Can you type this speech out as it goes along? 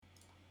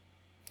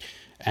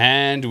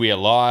And we are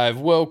live.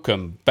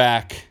 Welcome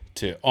back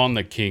to On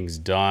the King's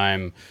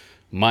Dime.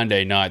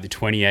 Monday night, the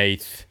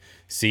 28th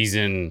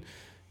season,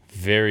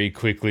 very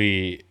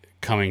quickly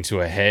coming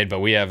to a head. But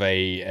we have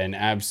an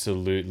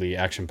absolutely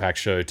action-packed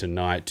show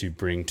tonight to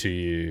bring to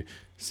you.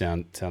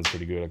 Sounds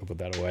pretty good. I can put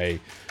that away.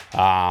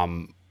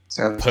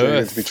 Sounds too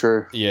good to be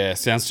true. Yeah,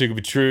 sounds too good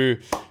to be true.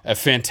 A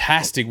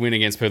fantastic win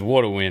against Perth.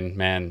 What a win,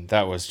 man.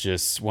 That was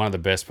just one of the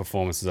best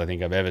performances I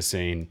think I've ever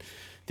seen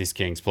this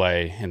Kings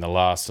play in the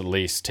last at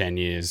least 10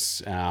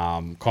 years.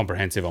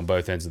 Comprehensive on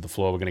both ends of the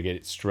floor. We're going to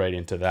get straight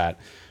into that.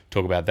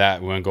 Talk about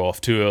that. We won't go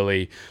off too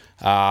early.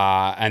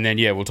 And then,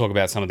 we'll talk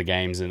about some of the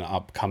games and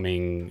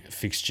upcoming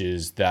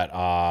fixtures that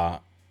are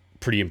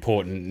pretty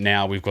important.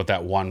 Now we've got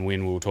that one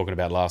win we were talking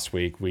about last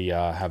week. We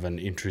have an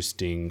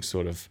interesting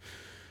sort of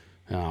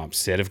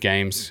set of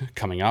games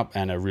coming up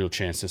and a real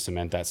chance to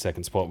cement that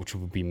second spot, which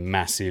would be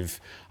massive.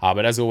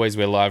 But as always,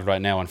 we're live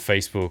right now on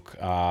Facebook.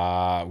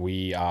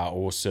 We are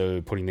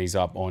also putting these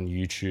up on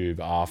YouTube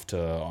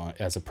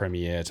as a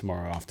premiere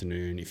tomorrow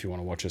afternoon. If you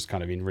want to watch us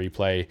kind of in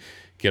replay,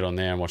 get on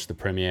there and watch the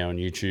premiere on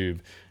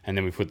YouTube. And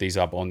then we put these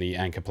up on the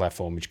Anchor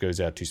platform, which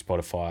goes out to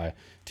Spotify,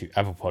 to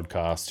Apple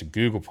Podcasts, to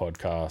Google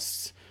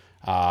Podcasts,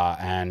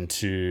 and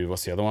to,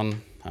 what's the other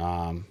one?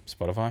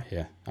 Spotify?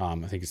 Yeah. I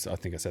think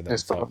I said that.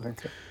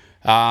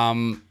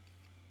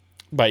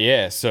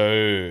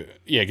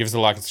 Give us a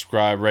like and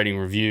subscribe, rating,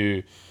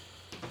 review.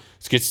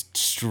 Let's get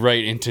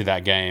straight into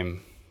that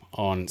game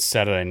on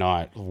Saturday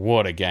night.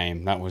 What a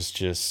game. That was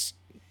just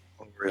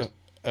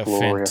a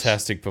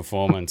fantastic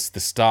performance. The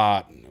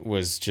start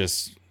was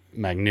just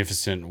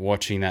magnificent,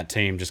 watching that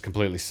team just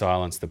completely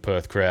silence the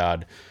Perth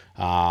crowd,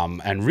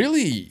 and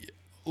really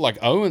like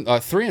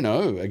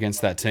 3-0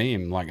 against that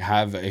team, like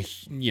have a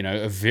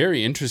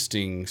very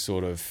interesting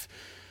sort of,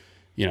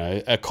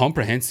 a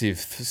comprehensive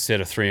set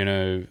of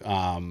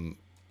 3-0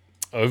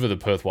 over the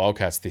Perth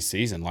Wildcats this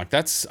season. Like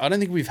I don't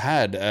think we've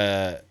had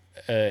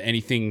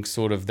anything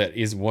sort of that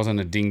wasn't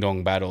a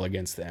ding-dong battle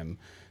against them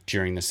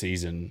during the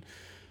season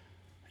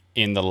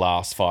in the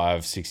last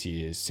 5-6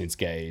 years since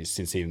Gaze,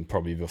 since even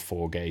probably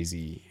before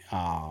Gazy.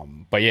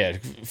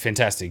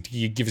 Fantastic.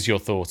 You give us your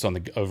thoughts on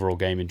the overall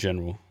game in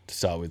general to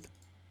start with.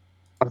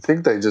 I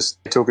think they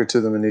just took it to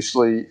them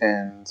initially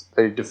and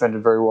they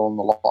defended very well on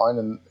the line,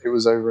 and it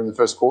was over in the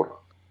first quarter.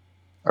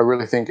 I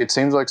really think it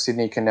seems like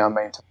Sydney can now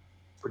maintain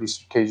pretty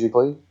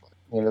strategically.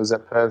 There was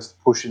that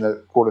first push in the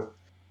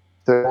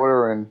third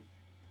quarter, and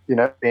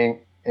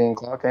Ian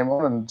Clark came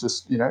on and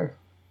just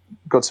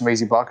got some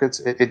easy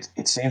buckets.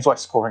 It seems like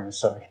scoring is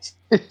so easy.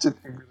 It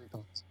really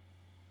does.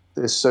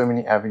 There's so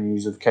many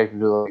avenues of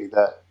capability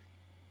that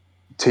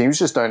teams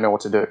just don't know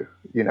what to do.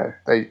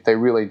 They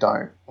really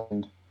don't.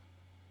 And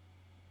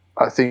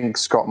I think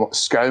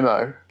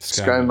ScoMo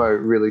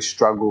really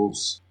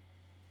struggles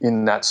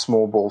in that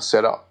small ball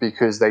setup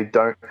because they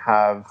don't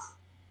have,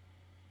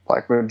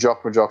 like,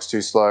 Majok's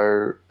too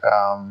slow.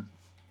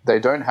 They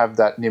don't have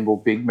that nimble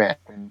big man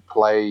who can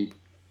play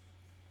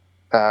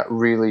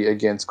really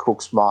against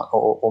Cook, Smart,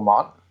 or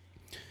Martin.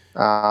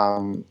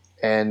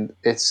 And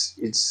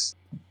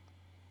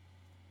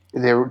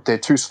they're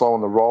too slow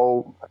on the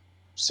roll.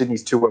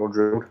 Sydney's too well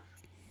drilled.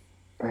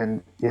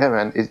 And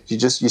man, you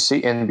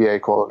see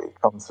NBA quality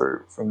come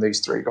through from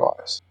these three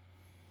guys.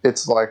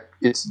 It's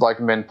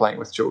like men playing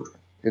with children.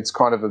 It's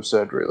kind of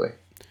absurd, really.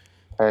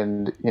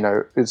 And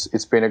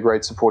it's been a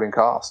great supporting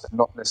cast, and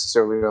not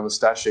necessarily on the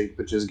stat sheet,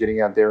 but just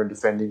getting out there and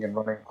defending and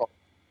running.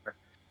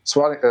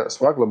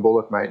 Swaglin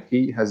Bullock, mate,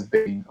 he has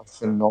been a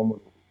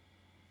phenomenal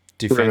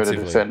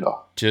defender.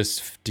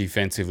 Just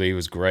defensively, he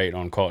was great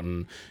on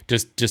Cotton.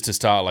 Just to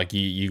start, like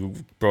you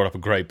brought up a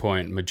great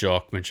point,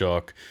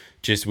 Majok.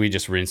 We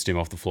just rinsed him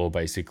off the floor,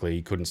 basically.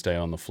 He couldn't stay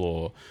on the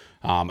floor.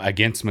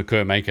 Against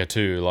Maker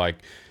too, like,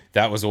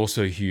 that was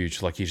also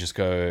huge. Like, you just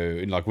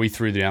go, like, we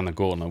threw down the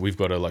gauntlet. We've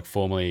got to, like,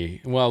 formally,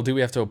 do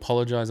we have to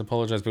apologize?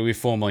 But we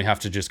formally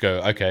have to just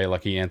go, okay,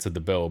 like, he answered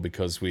the bell,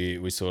 because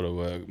we sort of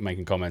were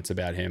making comments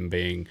about him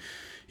being,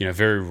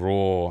 very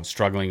raw,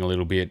 struggling a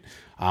little bit.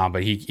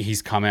 But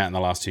he's come out in the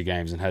last two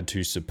games and had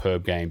two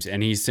superb games.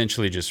 And he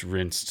essentially just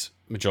rinsed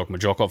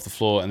Majok off the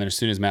floor. And then as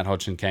soon as Matt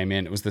Hodgson came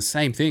in, it was the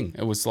same thing.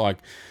 It was like,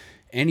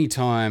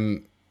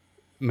 anytime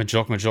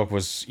Majok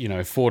was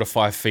 4 to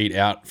 5 feet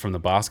out from the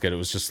basket, it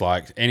was just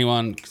like,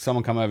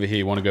 someone come over here,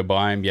 you want to go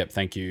by him? Yep,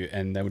 thank you.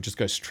 And they would just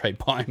go straight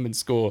by him and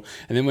score.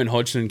 And then when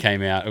Hodgson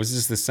came out, it was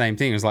just the same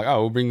thing. It was like, oh,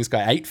 we'll bring this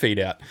guy 8 feet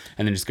out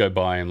and then just go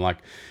by him. Like,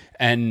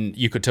 and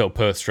you could tell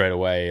Perth straight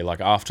away,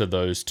 like, after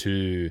those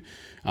two,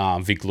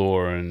 Vic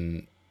Law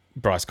and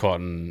Bryce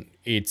Cotton,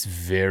 it's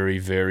very,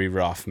 very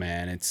rough,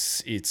 man.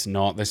 It's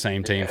not the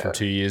same team from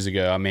 2 years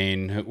ago. I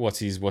mean, what's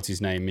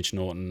his name? Mitch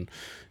Norton.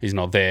 He's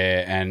not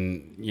there,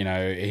 and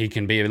he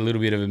can be a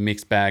little bit of a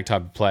mixed bag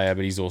type of player,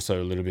 but he's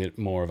also a little bit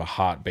more of a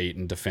heartbeat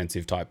and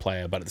defensive type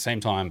player. But at the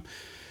same time,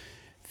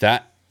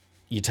 that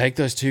you take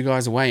those two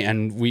guys away,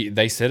 and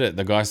they said it.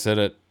 The guy said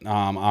it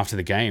after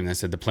the game. They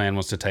said the plan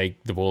was to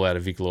take the ball out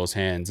of Vic Law's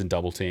hands and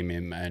double team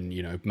him, and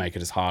make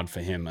it as hard for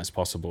him as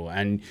possible.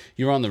 And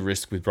you're on the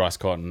risk with Bryce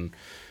Cotton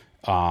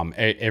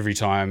Every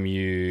time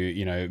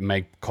you know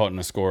make Cotton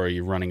a scorer,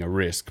 you're running a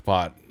risk,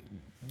 but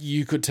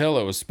you could tell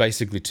it was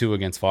basically 2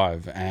 against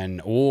 5,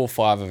 and all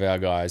 5 of our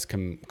guys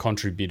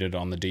contributed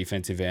on the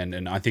defensive end,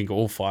 and I think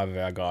all 5 of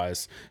our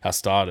guys, our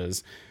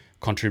starters,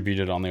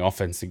 contributed on the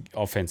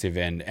offensive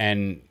end.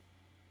 And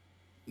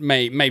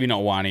maybe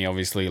not Wani,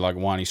 obviously, like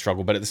Wani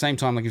struggled, but at the same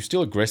time, like, he was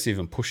still aggressive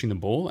and pushing the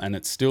ball, and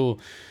it's still,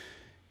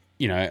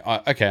 you know,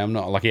 I'm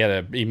not like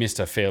he missed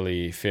a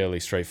fairly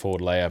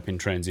straightforward layup in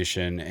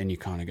transition, and you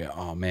kind of go,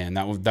 oh man,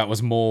 that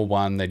was more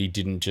one that he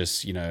didn't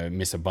just, you know,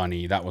 miss a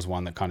bunny. That was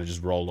one that kind of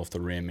just rolled off the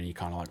rim, and you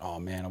kind of like, oh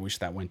man, I wish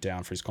that went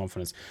down for his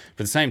confidence.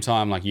 But at the same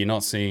time, like, you're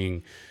not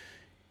seeing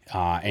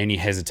any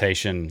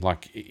hesitation.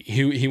 Like,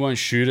 he won't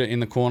shoot it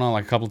in the corner.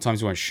 Like, a couple of times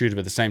he won't shoot it,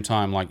 but at the same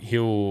time, like,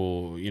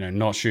 he'll, you know,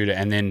 not shoot it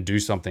and then do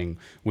something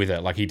with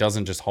it. Like, he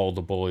doesn't just hold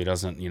the ball. He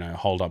doesn't, you know,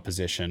 hold up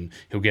possession.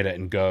 He'll get it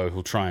and go.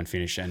 He'll try and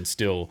finish. And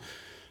still,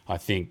 I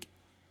think,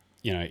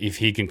 you know, if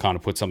he can kind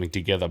of put something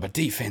together. But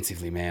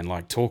defensively, man,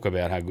 like, talk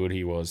about how good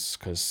he was,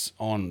 because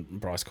on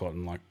Bryce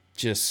Cotton, like,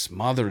 just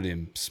smothered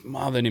him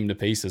to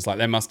pieces. Like,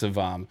 they must have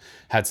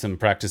had some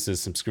practices,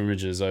 some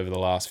scrimmages over the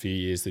last few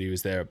years that he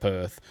was there at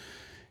Perth.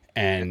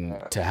 And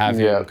to have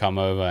him come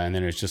over, and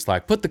then it's just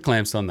like, put the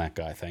clamps on that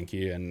guy, thank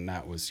you. And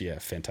that was,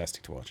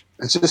 fantastic to watch.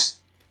 It's just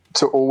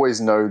to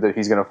always know that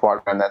he's going to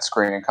fight around that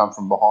screen and come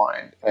from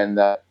behind, and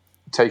that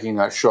taking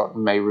that shot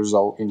may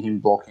result in him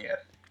blocking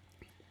it.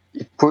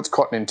 It puts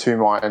Cotton in two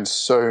minds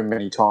so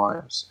many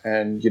times,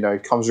 and, you know,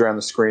 comes around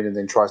the screen and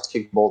then tries to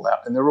kick the ball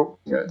out, and they're all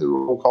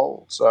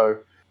cold. So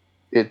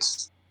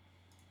it's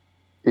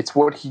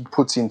what he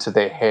puts into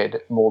their head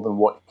more than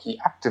what he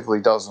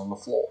actively does on the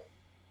floor.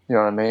 You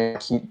know what I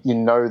mean? You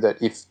know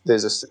that if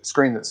there's a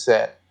screen that's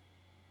set,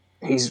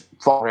 he's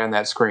flying around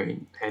that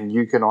screen, and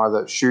you can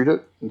either shoot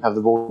it and have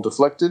the ball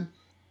deflected,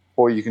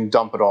 or you can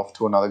dump it off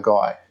to another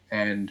guy.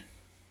 And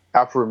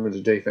our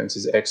perimeter defense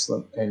is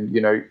excellent. And, you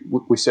know,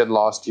 we said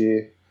last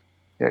year,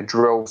 you know,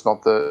 Jarrell's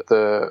not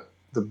the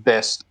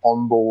best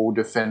on-ball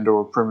defender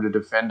or perimeter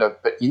defender,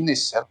 but in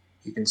this set,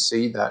 you can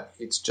see that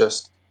he's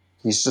just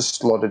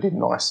slotted in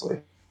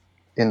nicely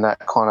in that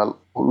kind of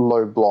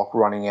low block,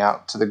 running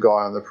out to the guy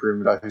on the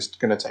perimeter who's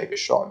going to take a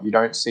shot. You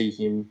don't see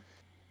him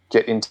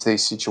get into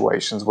these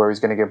situations where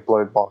he's going to get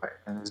blown by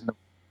and there's no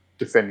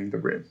defending the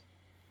rim.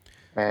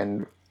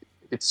 And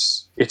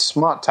it's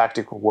smart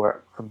tactical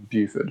work from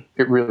Buford.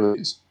 It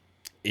really is.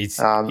 It's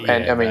keep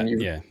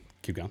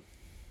going.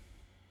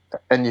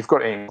 And you've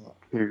got Ian,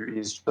 who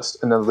is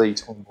just an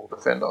elite on-ball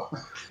defender.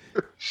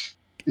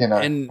 You know,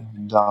 and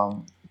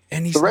the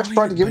refs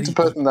tried to give it to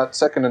Perth in that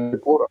second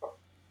and quarter.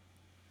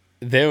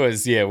 There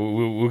was,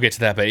 we'll get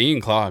to that, but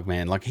Ian Clark,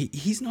 man, like,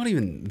 he's not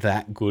even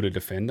that good a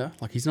defender.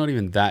 Like, he's not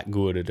even that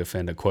good a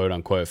defender, quote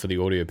unquote, for the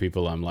audio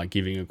people. I'm like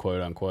giving a quote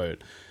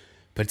unquote,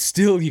 but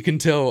still, you can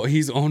tell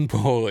he's on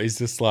ball. Is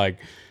just like,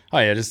 oh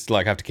yeah, just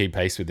like have to keep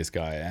pace with this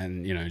guy,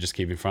 and, you know, just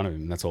keep in front of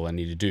him. That's all I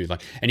need to do.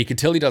 Like, and you can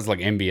tell he does like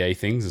NBA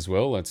things as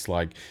well. It's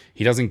like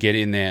he doesn't get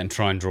in there and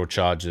try and draw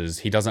charges.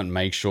 He doesn't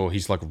make sure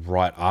he's like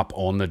right up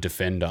on the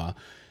defender.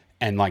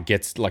 And like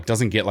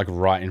doesn't get like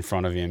right in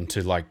front of him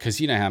to like, because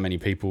you know how many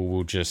people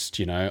will just,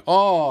 you know,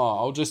 oh,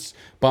 I'll just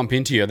bump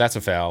into you, that's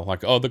a foul.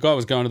 Like, oh, the guy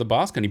was going to the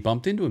basket and he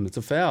bumped into him, it's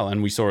a foul.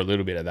 And we saw a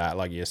little bit of that,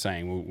 like you're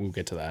saying. We'll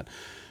get to that.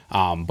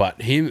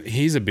 But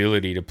his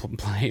ability to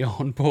play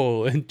on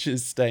ball and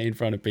just stay in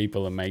front of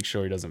people and make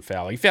sure he doesn't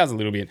foul. He fouls a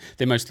little bit.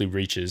 They're mostly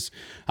reaches,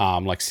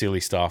 like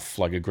silly stuff,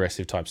 like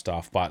aggressive type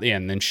stuff. But yeah,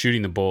 and then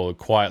shooting the ball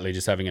quietly,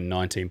 just having a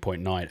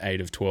 19.9, 8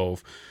 of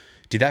 12.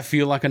 Did that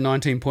feel like a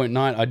 19.9?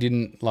 I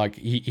didn't. Like,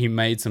 he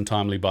made some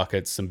timely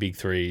buckets, some big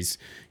threes,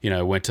 you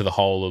know, went to the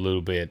hole a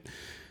little bit,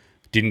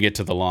 didn't get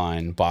to the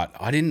line, but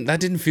that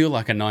didn't feel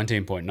like a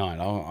 19.9.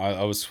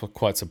 I was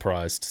quite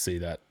surprised to see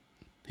that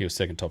he was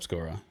second top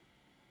scorer.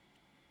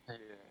 Yeah,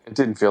 it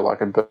didn't feel like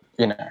it, but,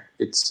 you know,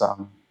 it's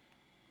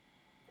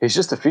he's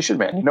just efficient,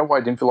 man. You know why I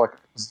didn't feel like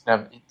he was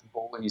having the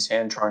ball in his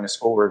hand trying to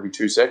score every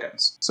 2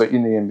 seconds? So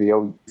in the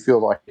NBL, you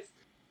feel like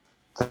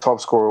the top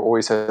scorer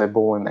always has their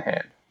ball in the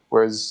hand,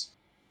 whereas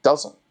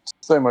doesn't.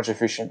 So much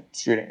efficient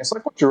shooting. It's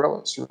like what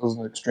Jarrell is. Jarrell's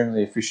an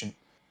extremely efficient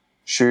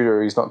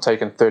shooter. He's not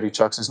taking 30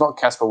 chucks. It's not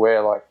Casper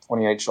Ware, like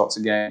 28 shots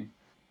a game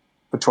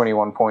for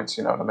 21 points,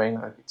 you know what I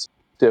mean? It's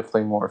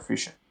definitely more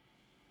efficient.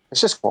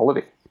 It's just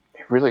quality.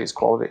 It really is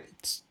quality.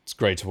 It's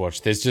great to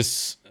watch. There's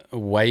just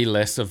way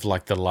less of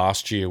like the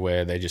last year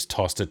where they just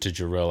tossed it to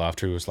Jarrell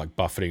after he was like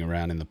buffeting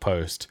around in the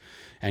post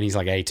and he's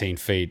like 18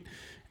 feet.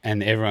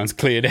 And everyone's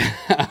cleared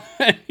out.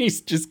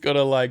 He's just got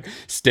to like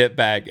step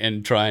back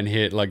and try and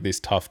hit like this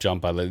tough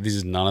jumper. Like, this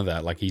is none of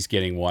that. Like, he's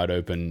getting wide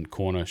open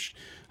corner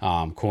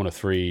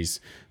threes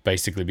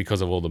basically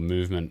because of all the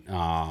movement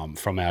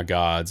from our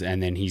guards.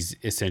 And then he's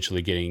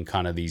essentially getting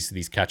kind of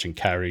these catch and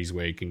carries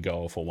where he can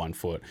go off for 1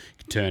 foot,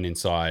 he can turn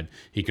inside,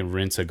 he can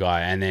rinse a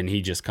guy. And then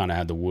he just kind of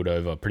had the wood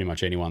over pretty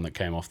much anyone that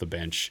came off the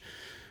bench,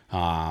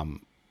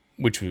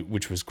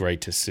 which was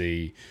great to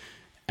see.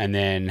 And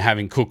then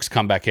having Cooks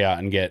come back out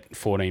and get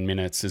 14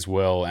 minutes as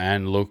well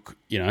and look,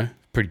 you know,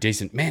 pretty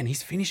decent. Man,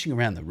 his finishing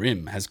around the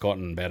rim has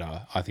gotten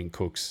better. I think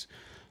Cooks,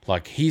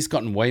 like he's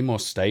gotten way more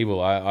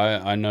stable.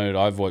 I know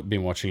I've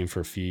been watching him for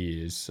a few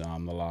years.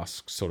 The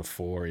last sort of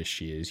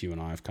 4-ish years, you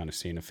and I have kind of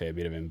seen a fair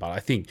bit of him. But I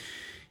think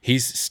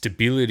his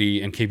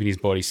stability and keeping his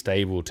body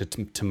stable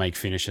to make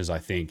finishes, I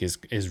think,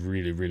 is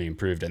really, really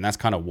improved. And that's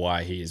kind of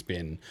why he has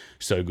been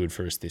so good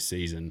for us this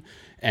season.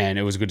 And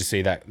it was good to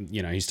see that,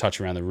 his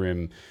touch around the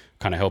rim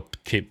kind of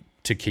helped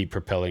keep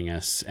propelling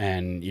us.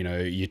 And,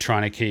 you're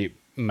trying to keep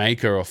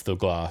Maker off the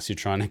glass, you're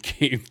trying to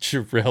keep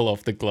Jarrell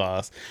off the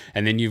glass,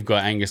 and then you've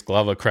got Angus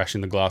Glover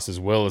crashing the glass as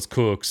well as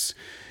Cooks.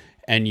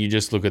 And you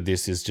just look at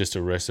this as just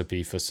a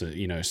recipe for,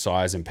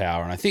 size and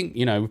power. And I think,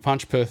 we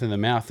punched Perth in the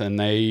mouth and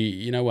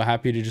they, were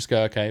happy to just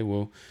go, okay,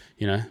 well,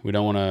 we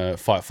don't want to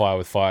fight fire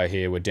with fire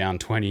here. We're down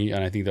 20.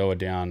 And I think they were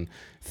down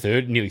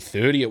nearly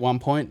 30 at one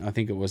point. I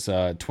think it was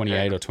a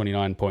 28 or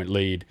 29 point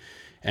lead.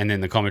 And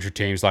then the commentary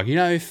team's like,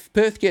 if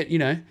Perth get,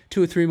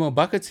 2 or 3 more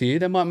buckets here,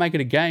 they might make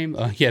it a game.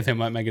 Oh, yeah, they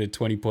might make it a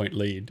 20-point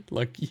lead.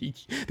 Like,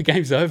 the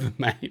game's over,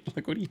 mate.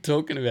 Like, what are you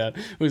talking about?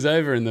 It was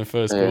over in the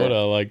first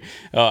quarter. Like,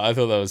 I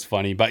thought that was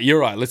funny. But you're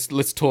right.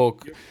 Let's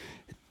talk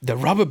the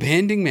rubber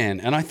banding,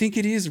 man. And I think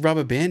it is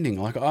rubber banding.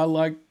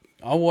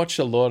 I watch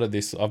a lot of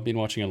this. I've been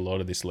watching a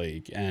lot of this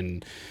league.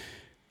 And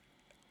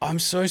I'm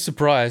so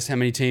surprised how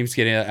many teams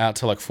get out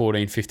to like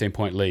 14,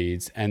 15-point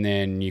leads, and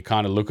then you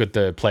kind of look at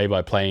the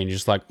play-by-play and you're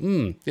just like,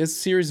 there's a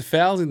series of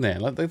fouls in there.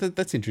 Like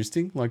that's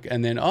interesting. Like,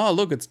 and then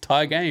look, it's a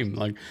tie game.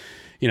 Like,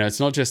 it's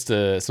not just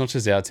our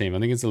team. I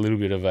think it's a little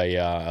bit of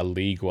a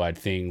league-wide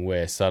thing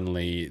where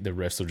suddenly the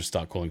refs will just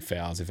start calling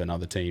fouls if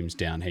another team's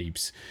down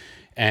heaps.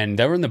 And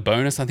they were in the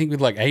bonus, I think, with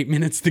like 8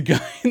 minutes to go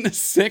in the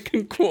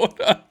second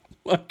quarter.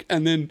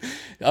 And then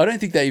I don't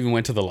think they even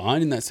went to the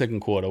line in that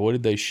second quarter. What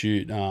did they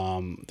shoot?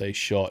 They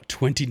shot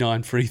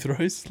 29 free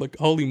throws. Like,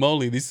 holy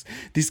moly, this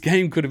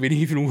game could have been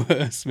even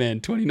worse,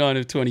 man. 29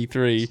 of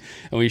 23,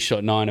 and we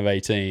shot 9 of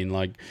 18.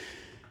 Like,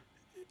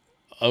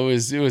 it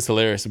was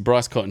hilarious.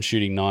 Bryce Cotton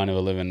shooting 9 of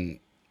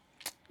 11.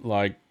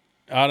 Like,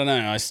 I don't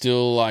know. I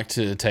still like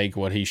to take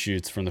what he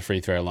shoots from the free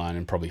throw line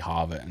and probably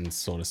halve it and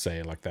sort of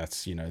say like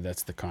that's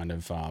the kind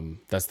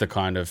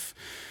of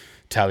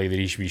tally that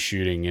he should be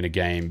shooting in a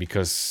game,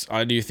 because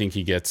I do think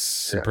he gets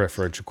some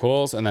preferential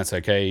calls, and that's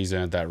okay. He's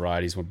earned that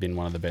right. He's been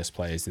one of the best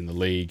players in the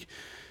league.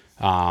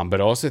 But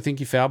I also think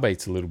he foul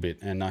baits a little bit,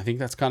 and I think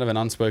that's kind of an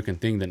unspoken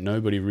thing that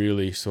nobody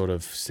really sort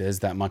of says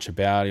that much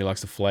about. He likes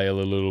to flail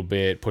a little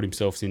bit, put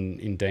himself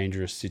in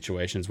dangerous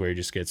situations where he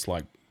just gets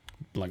like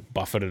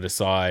buffeted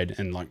aside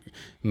and like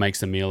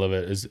makes a meal of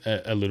it as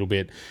a little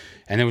bit.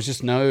 And there was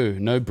just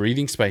no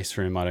breathing space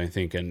for him, I don't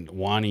think. And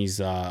Wani's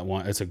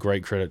it's a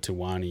great credit to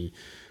Wani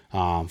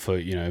for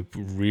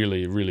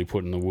really, really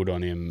putting the wood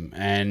on him.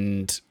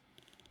 And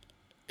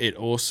it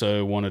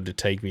also wanted to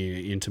take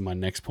me into my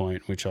next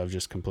point, which I've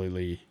just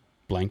completely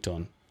blanked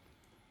on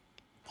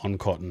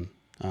Cotton.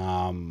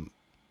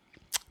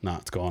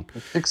 It's gone.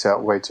 It kicks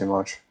out way too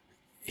much.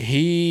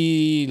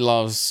 He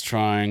loves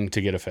trying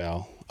to get a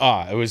foul.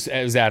 It was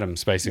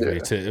Adams, basically.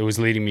 Yeah. It was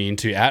leading me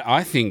into,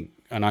 I think,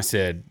 and I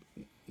said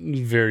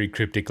very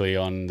cryptically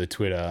on the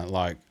Twitter,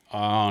 like,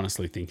 I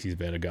honestly think he's a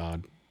better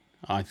guard.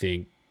 I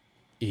think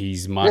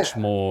he's much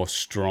more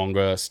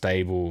stronger,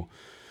 stable.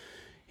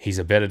 He's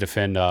a better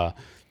defender.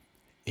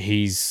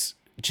 He's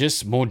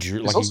just more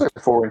durable. He's also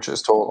 4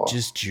 inches taller.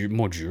 Just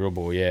more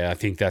durable, yeah. I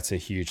think that's a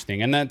huge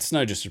thing. And that's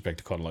no disrespect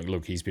to Cotton. Like,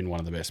 look, he's been one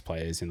of the best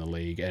players in the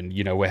league. And,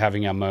 we're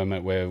having our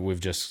moment where we've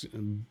just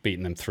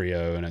beaten them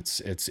 3-0. And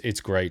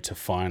it's great to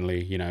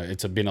finally,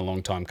 it's been a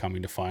long time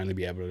coming to finally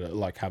be able to,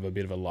 like, have a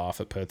bit of a laugh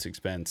at Perth's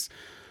expense.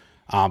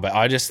 But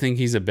I just think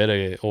he's a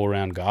better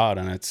all-round guard.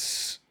 And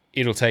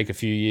it'll take a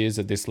few years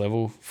at this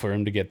level for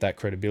him to get that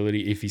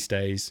credibility if he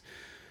stays.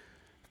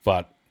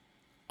 But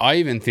I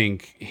even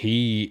think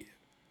he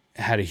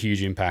had a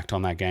huge impact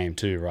on that game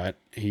too, right?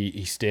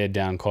 He stared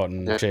down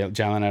Cotton. Yeah.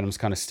 Jalen Adams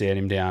kind of stared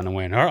him down and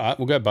went, all right,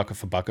 we'll go bucket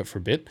for bucket for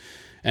a bit.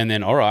 And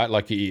then, all right,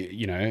 like,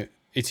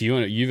 it's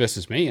you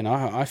versus me. And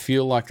I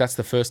feel like that's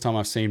the first time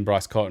I've seen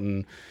Bryce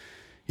Cotton,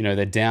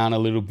 they're down a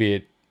little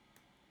bit,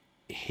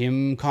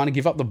 him kind of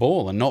give up the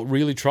ball and not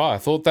really try. I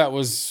thought that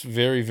was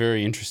very,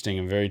 very interesting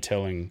and very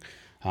telling.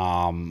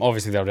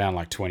 Obviously they were down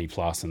like 20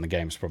 plus and the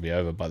game's probably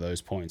over by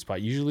those points,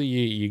 but usually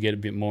you get a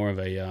bit more of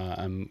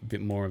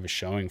a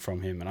showing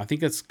from him, and I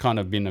think it's kind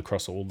of been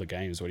across all the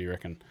games. What do you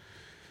reckon?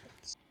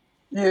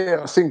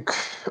 Yeah, I think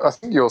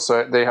you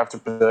also, they have to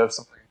preserve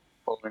something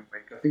the following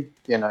week. I think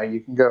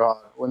you can go hard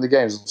when the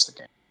game's lost the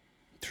game.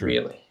 True.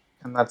 Really,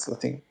 and that's the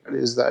thing. It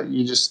is that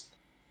you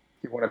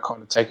want to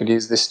kind of take it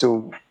as they're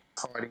still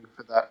fighting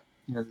for that.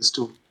 They're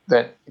still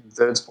that in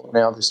third spot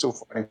now. They're still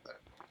fighting for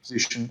that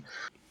position.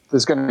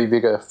 There's going to be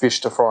bigger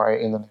fish to fry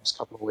in the next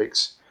couple of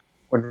weeks.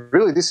 When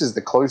really this is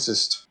the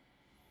closest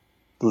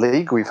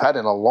league we've had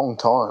in a long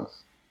time.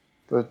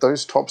 But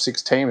those top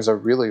 6 teams are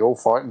really all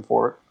fighting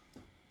for it.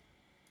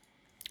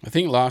 I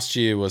think last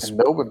year was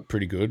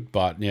pretty good,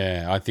 but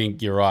yeah, I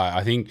think you're right.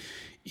 I think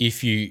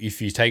if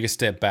you take a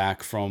step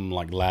back from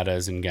like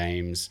ladders and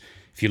games,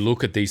 if if you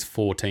look at these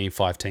 5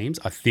 teams,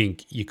 I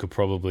think you could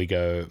probably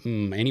go,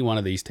 any one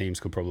of these teams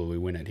could probably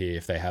win it here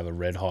if they have a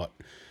red hot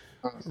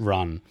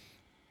run.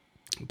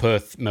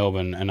 Perth,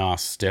 Melbourne, and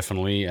us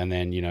definitely, and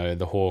then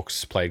the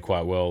Hawks played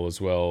quite well as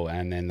well,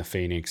 and then the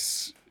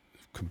Phoenix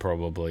could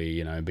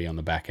probably be on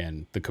the back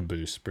end, the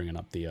caboose bringing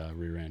up the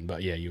rear end.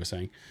 But yeah, you were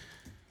saying.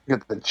 You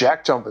got the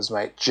Jack Jumpers,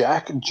 mate.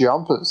 Jack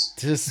Jumpers.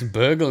 Just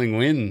burgling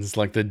wins,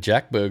 like the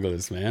Jack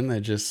Burglars, man.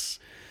 They're just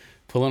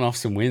pulling off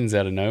some wins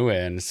out of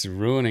nowhere, and it's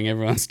ruining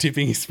everyone's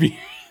tipping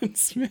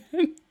experience,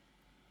 man.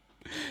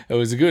 It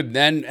was good,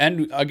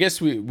 and I guess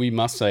we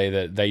must say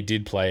that they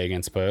did play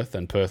against Perth,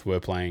 and Perth were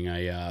playing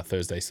a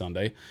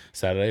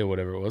Saturday, or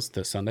whatever it was,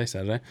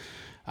 Saturday.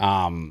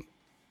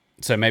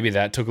 So maybe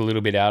that took a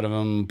little bit out of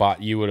them,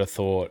 but you would have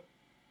thought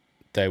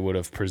they would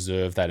have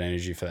preserved that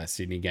energy for that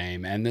Sydney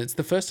game. And it's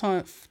the first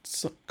time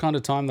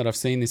that I've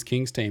seen this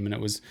Kings team, and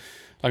it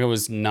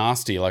was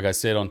nasty. Like I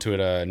said on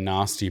Twitter,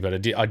 nasty, but I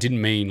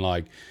didn't mean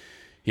like,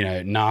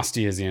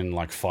 nasty as in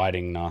like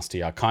fighting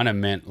nasty. I kind of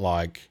meant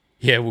like,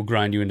 yeah, we'll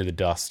grind you into the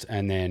dust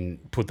and then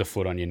put the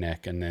foot on your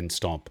neck and then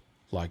stomp.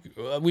 Like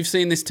we've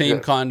seen this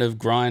team kind of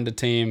grind a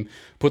team,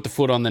 put the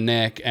foot on the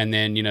neck, and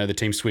then the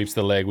team sweeps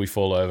the leg, we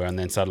fall over, and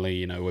then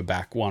suddenly we're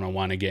back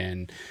 1-on-1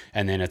 again,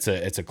 and then it's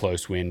a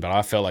close win. But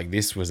I felt like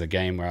this was a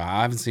game where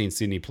I haven't seen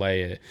Sydney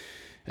play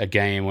a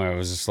game where it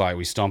was just like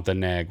we stomped the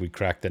neck, we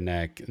cracked the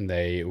neck, and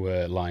they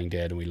were lying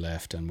dead, and we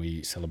left and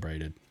we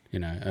celebrated.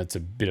 It's a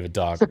bit of a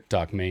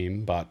dark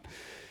meme, but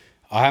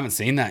I haven't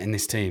seen that in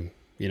this team.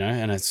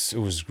 And it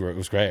was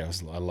great.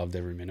 I loved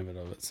every minute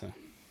of it. So.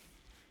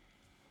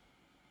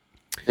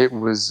 It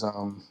was.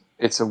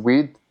 It's a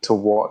weird to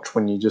watch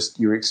when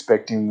you're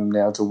expecting them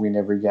now to win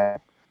every game.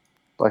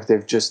 Like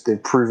they've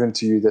proven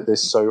to you that they're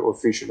so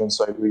efficient and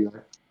so good.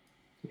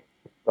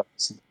 Like,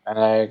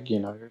 bag,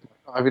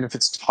 even if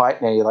it's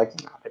tight now, you're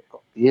like, no, they've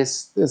got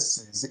this. This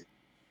is it.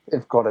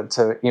 They've got it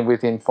to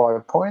within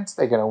 5 points.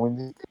 They're going to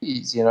win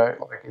these. Like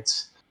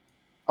it's.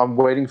 I'm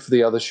waiting for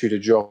the other shoe to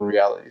drop.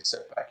 Reality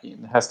set back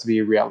in. It has to be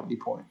a reality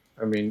point.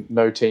 I mean,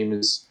 no team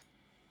is.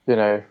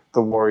 The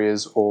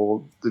Warriors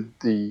or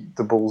the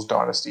Bulls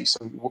dynasty.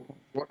 So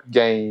what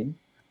game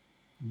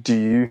do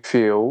you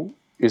feel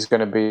is going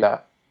to be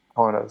that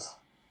kind of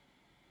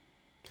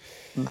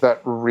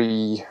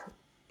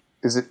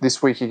is it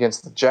this week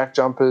against the Jack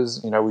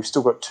Jumpers? We've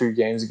still got 2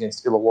 games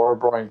against Illawarra.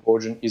 Brian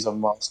Gorgon is a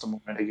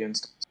mastermind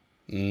against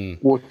us.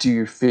 What do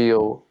you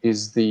feel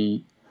is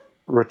the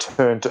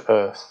return to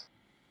earth?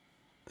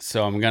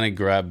 So I'm going to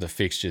grab the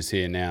fixtures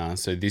here now.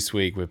 So this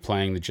week we're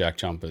playing the Jack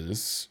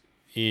Jumpers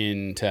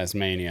in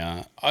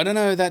Tasmania. I don't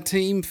know, that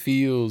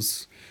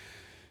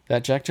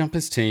Jack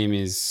Jumpers team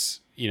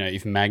is,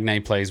 if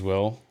Magnay plays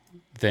well,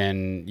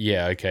 then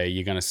yeah, okay,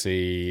 you're going to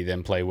see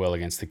them play well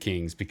against the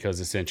Kings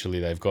because essentially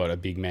they've got a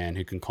big man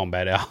who can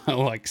combat our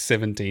like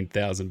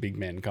 17,000 big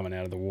men coming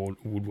out of the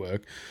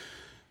woodwork.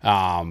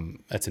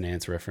 That's an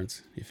Ants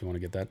reference if you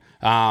want to get that.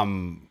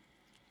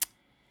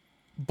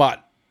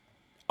 But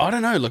I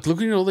don't know. Like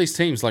looking at all these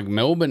teams, like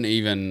Melbourne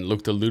even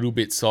looked a little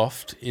bit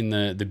soft in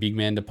the big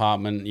man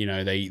department.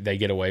 They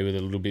get away with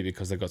it a little bit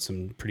because they've got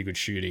some pretty good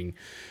shooting.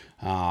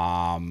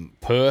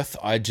 Perth,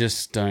 I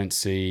just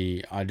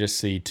see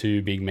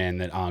 2 big men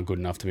that aren't good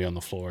enough to be on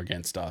the floor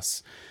against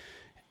us.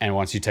 And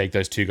once you take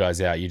those 2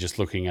 guys out, you're just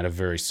looking at a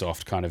very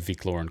soft kind of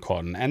Vic Law and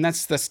Cotton. And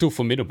that's still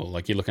formidable.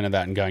 Like you're looking at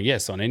that and going,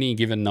 yes, on any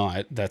given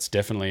night, that's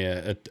definitely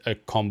a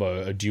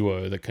combo, a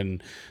duo that can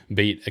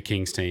beat a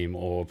Kings team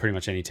or pretty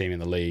much any team in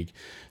the league.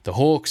 The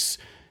Hawks,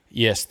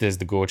 yes, there's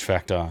the gorge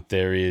factor.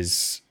 There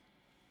is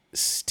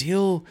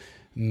still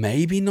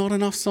maybe not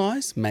enough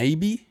size,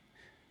 maybe.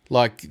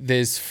 Like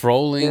there's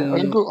Froling.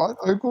 Yeah,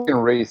 Ogle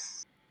and Reith.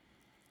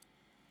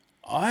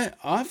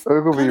 I've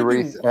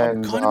Reith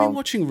kind of been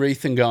watching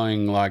Reith and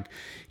going like,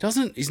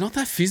 he's not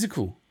that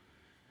physical,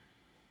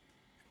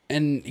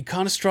 and he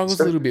kind of struggles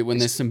a little bit when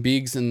there's some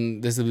bigs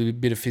and there's a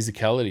bit of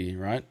physicality,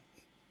 right?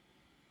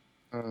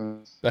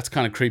 That's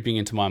kind of creeping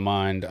into my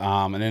mind.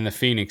 And then the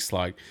Phoenix,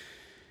 like,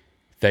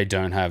 they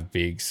don't have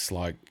bigs.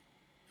 Like,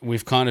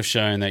 we've kind of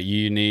shown that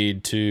you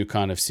need 2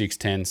 kind of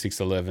 6'10",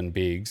 6'11"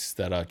 bigs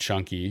that are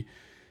chunky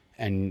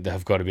and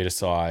have got a bit of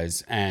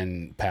size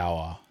and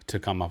power to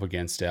come up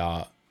against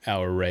our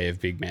array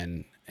of big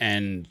men.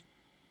 And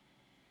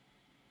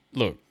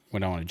look, we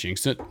don't want to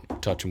jinx it,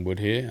 touching wood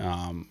here.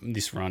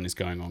 This run is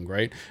going on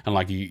great. And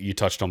like you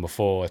touched on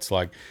before, it's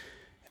like,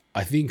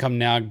 I think I'm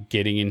now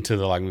getting into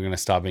we're going to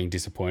start being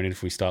disappointed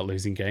if we start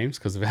losing games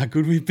because of how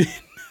good we've been.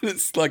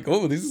 It's like,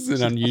 oh, this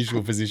is an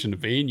unusual position to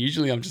be in.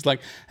 Usually I'm just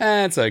like,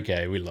 it's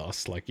okay, we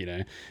lost. Like,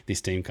 this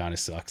team kind of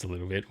sucks a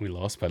little bit. We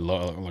lost, but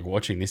like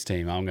watching this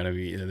team,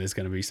 there's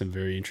going to be some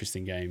very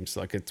interesting games.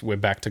 Like we're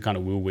back to kind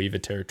of Will Weaver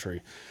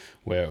territory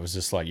where it was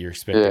just like you're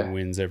expecting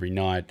wins every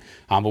night.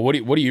 But what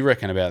do you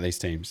reckon about these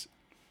teams?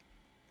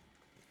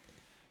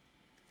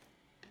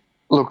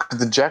 Look,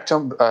 the Jack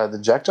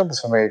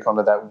Jumpers for me are kind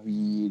of that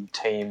weird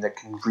team that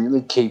can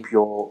really keep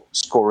your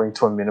scoring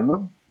to a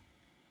minimum,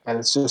 and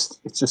it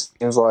just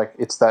seems like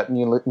it's that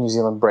New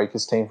Zealand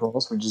Breakers team for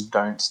us. We just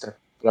don't step.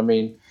 But I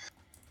mean,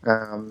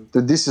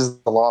 This is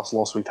the last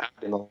loss we've had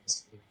in the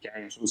last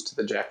games was to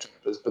the Jack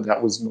Jumpers, but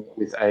that was not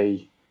with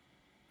a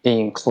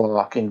Ian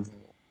Clark involved.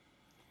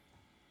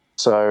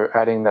 So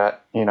adding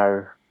that,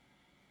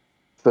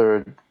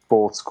 third,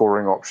 fourth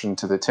scoring option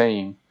to the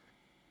team,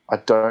 I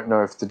don't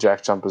know if the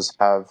Jack Jumpers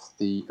have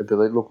the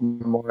ability. Look,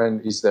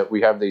 mine is that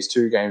we have these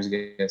 2 games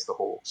against the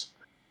Hawks,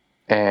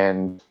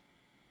 and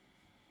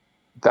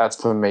that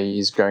for me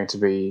is going to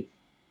be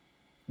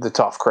the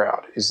tough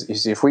crowd.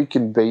 Is if we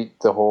can beat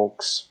the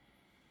Hawks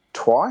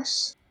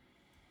twice,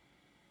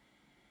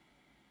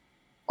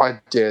 I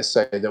dare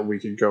say that we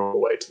could go all the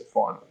way to the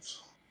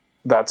finals.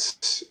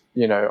 That's,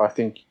 I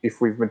think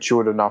if we've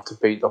matured enough to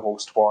beat the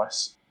Hawks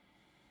twice,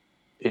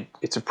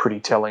 it's a pretty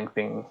telling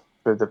thing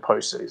for the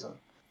postseason.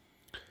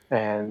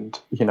 And,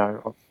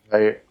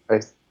 I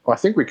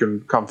think we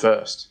can come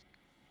first.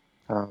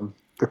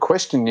 The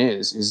question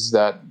is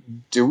that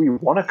do we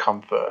want to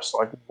come first?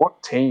 Like,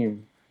 what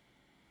team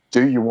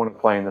do you want to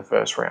play in the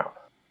first round?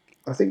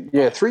 I think,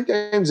 3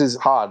 games is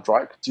hard,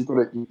 right? Because you've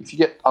got to, if you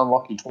get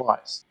unlucky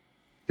twice,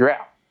 you're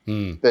out.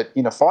 But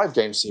in a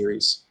 5-game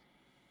series,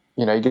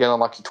 you get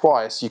unlucky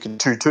twice, you can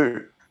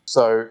 2-2.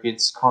 So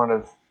it's kind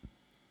of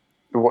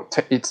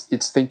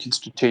it's thinking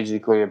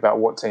strategically about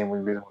what team we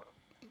really want.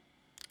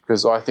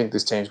 Because I think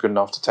this team's good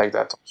enough to take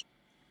that top spot.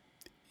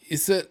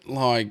 Is it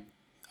like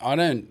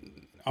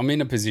I'm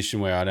in a position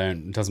where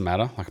it doesn't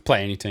matter. Like, I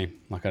play any team.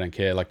 Like, I don't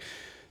care. Like,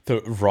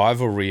 the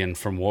rivalry, and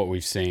from what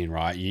we've seen,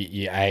 right,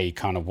 you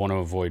kind of want to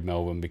avoid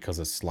Melbourne because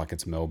it's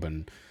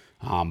Melbourne.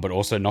 But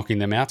also knocking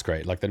them out's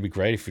great. Like, that'd be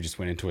great if we just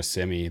went into a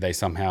semi. They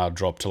somehow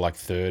dropped to like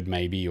 3rd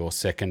maybe or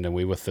 2nd and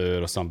we were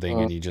 3rd or something,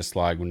 and you just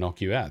we'll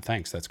knock you out.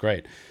 Thanks, that's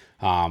great.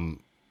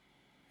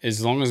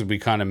 As long as we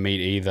kind of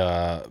meet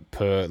either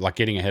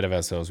getting ahead of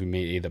ourselves, we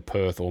meet either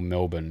Perth or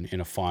Melbourne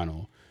in a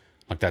final.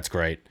 Like, that's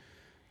great.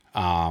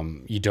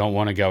 You don't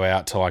want to go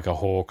out to like a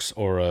Hawks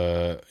or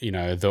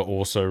the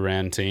also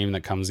ran team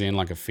that comes in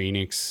like a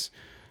Phoenix.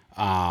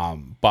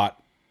 But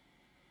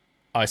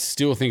I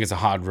still think it's a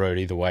hard road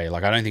either way.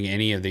 Like, I don't think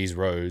any of these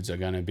roads are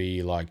going to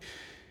be like,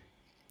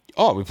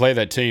 oh, we play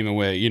that team and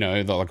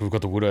we're, like, we've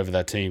got the wood over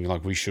that team.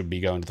 Like, we should be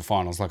going to the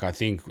finals. Like, I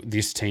think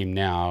this team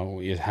now,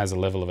 it has a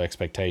level of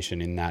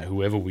expectation in that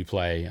whoever we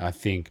play, I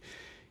think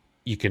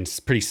you can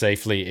pretty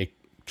safely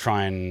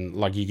try and,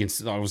 like,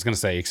 I was going to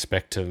say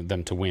expect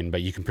them to win,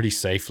 but you can pretty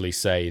safely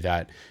say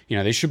that,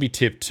 they should be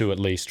tipped to at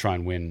least try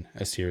and win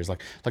a series.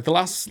 Like the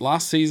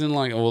last season,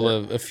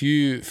 a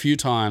few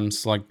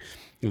times, like,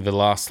 the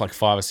last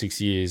 5 or 6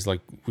 years, like,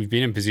 we've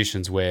been in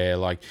positions where,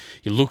 like,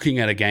 you're looking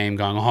at a game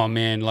going, oh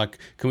man, like,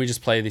 can we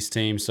just play this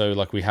team so,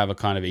 like, we have a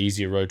kind of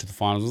easier road to the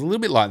finals? It was a little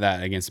bit like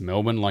that against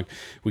Melbourne. Like,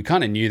 we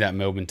kind of knew that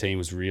Melbourne team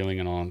was reeling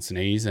and on its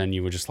knees, and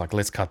you were just like,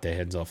 let's cut their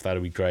heads off,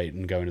 that'll be great,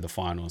 and go into the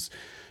finals.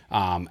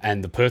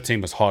 And the Perth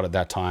team was hot at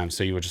that time,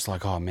 so you were just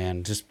like, oh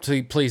man, just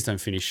please don't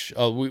finish.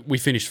 Oh, we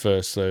finished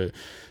first, so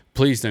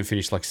please don't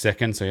finish like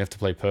second, so you have to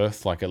play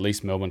Perth. Like, at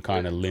least Melbourne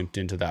kind of limped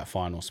into that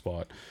final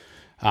spot.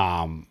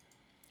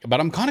 But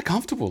I'm kind of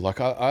comfortable.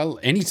 Like, I'll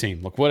any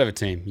team, like, whatever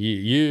team,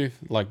 you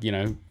like,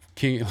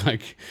 King,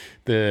 like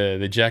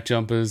the Jack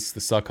Jumpers,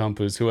 the Suck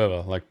Humpers,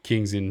 whoever, like,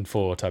 Kings in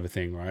 4 type of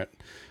thing, right?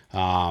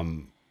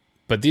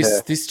 But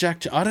this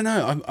Jack, I don't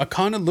know. I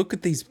kind of look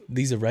at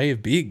these array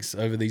of bigs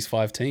over these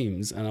 5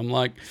 teams, and I'm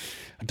like,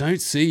 I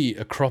don't see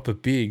a crop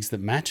of bigs that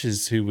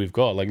matches who we've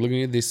got. Like,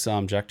 looking at this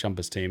Jack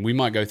Jumpers team, we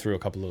might go through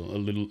a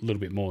little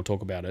bit more,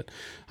 talk about it.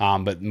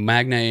 But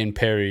Magnay and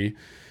Perry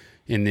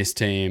in this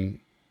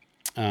team.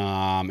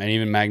 And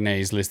even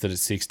Magnay is listed at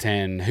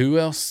 6'10". Who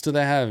else do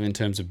they have in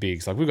terms of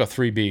bigs? Like, we've got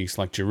 3 bigs,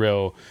 like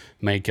Jarrell,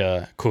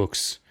 Maker,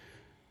 Cooks.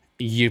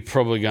 You're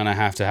probably going to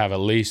have at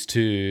least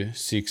 2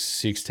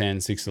 6'10",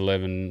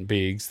 6'11"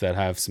 bigs that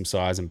have some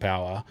size and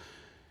power.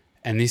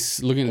 And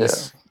looking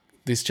at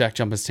this Jack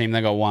Jumpers team,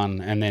 they got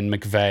 1. And then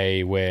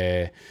McVeigh,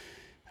 where,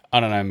 I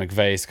don't know,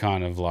 McVeigh's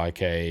kind of like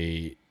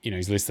he's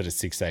listed at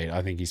 6'8".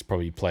 I think he's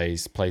probably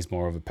plays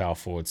more of a power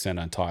forward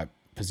center type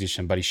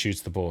position, but he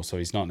shoots the ball, so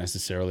he's not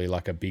necessarily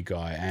like a big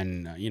guy.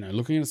 And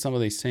looking at some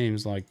of these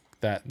teams like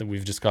that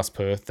we've discussed,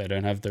 Perth, they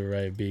don't have the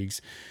array of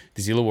bigs.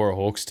 The Illawarra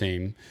Hawks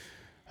team,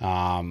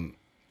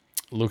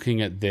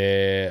 looking at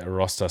their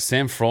roster,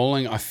 Sam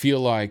Froling, I feel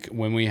like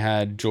when we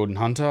had Jordan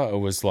Hunter, it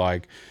was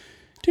like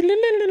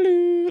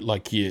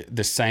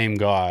the same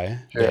guy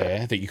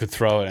there that you could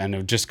throw it and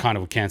it just kind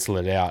of would cancel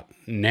it out.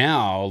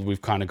 Now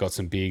we've kind of got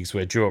some bigs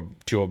where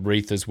Joab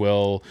Reith as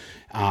well.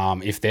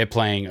 If they're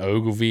playing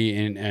Ogilvy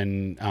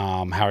and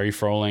Harry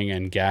Froling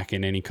and Gack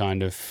in any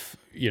kind of,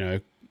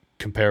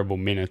 comparable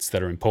minutes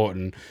that are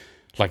important,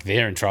 like,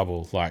 they're in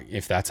trouble, like,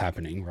 if that's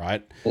happening,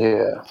 right?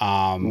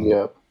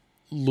 Yeah.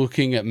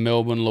 Looking at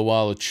Melbourne,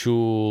 Lawala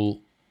Chul,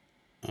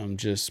 I'm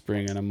just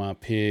bringing him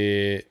up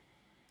here.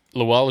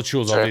 Lawala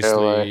Chul's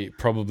obviously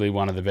probably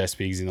one of the best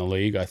bigs in the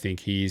league. I think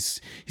he's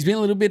been a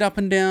little bit up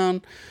and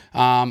down,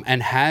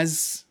 and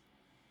has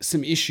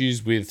some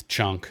issues with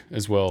chunk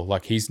as well.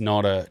 Like, he's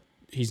not a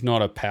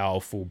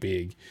powerful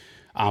big.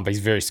 but he's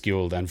very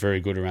skilled and very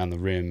good around the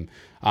rim.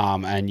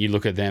 And you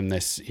look at them,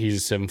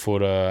 he's a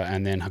 7-footer,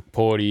 and then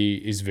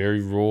Porty is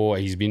very raw.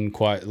 He's been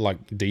quite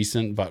like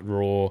decent, but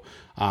raw.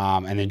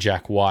 And then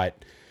Jack White.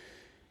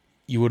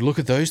 You would look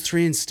at those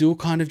three and still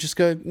kind of just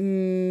go,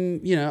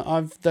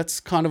 that's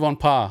kind of on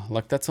par.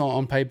 Like that's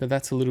on paper,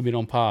 that's a little bit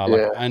on par.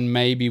 Like, and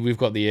maybe we've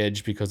got the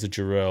edge because of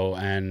Jarrell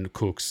and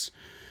Cooks.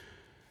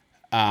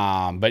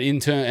 But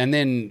and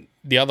then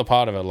the other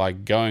part of it,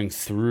 like going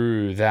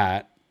through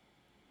that,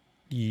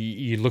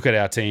 you look at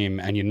our team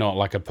and you're not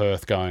like a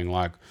Perth going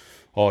like,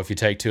 oh, if you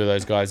take two of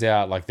those guys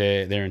out, like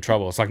they're in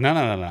trouble. It's like,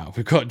 no.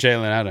 We've got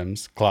Jalen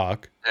Adams,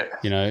 Clark.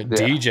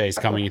 DJ's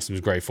coming into some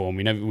great form.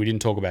 We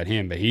didn't talk about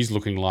him, but he's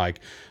looking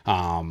like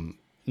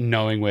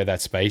knowing where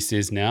that space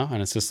is now.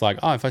 And it's just like,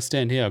 oh, if I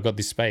stand here, I've got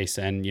this space.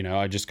 And,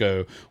 I just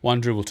go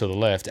one dribble to the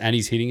left and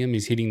he's hitting him.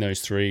 He's hitting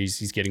those threes.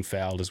 He's getting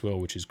fouled as well,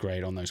 which is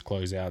great on those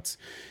closeouts.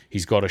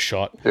 He's got a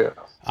shot. Yeah.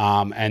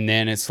 And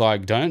then it's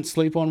like, don't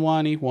sleep on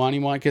Wani. Wani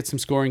might get some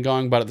scoring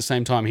going, but at the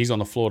same time, he's on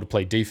the floor to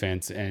play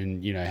defense.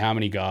 And, how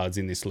many guards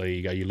in this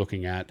league are you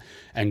looking at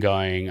and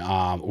going,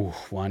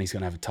 Wani's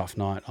going to have a tough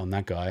night on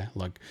that guy.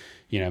 Like,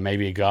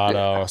 maybe a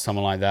Garda or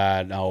someone like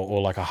that,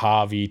 or like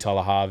a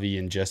Tyler Harvey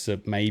and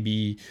Jessup,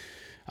 maybe.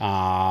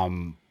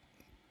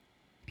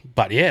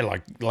 But yeah,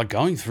 like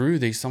going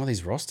through some of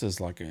these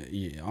rosters,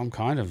 I'm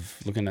kind of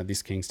looking at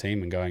this Kings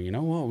team and going, you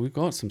know what, we've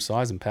got some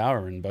size and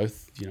power in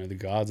both, the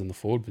guards and the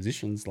forward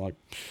positions. Like,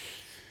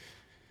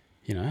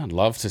 I'd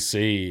love to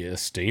see a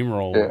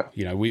steamroll.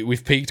 Yeah.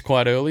 We've peaked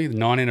quite early.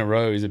 9 in a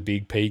row is a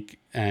big peak,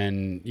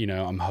 and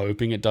I'm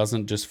hoping it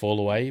doesn't just fall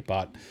away,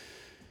 but.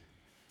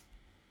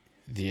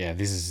 Yeah,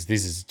 this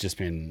has just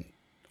been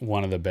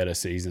one of the better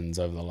seasons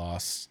over the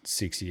last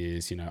 6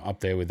 years,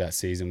 up there with that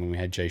season when we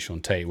had Jay Sean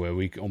Tate, where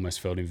we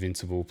almost felt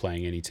invincible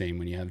playing any team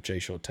when you have Jay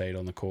Sean Tate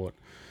on the court.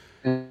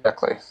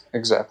 Exactly.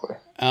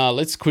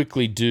 Let's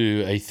quickly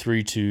do a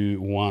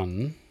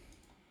 3-2-1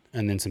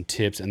 and then some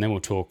tips, and then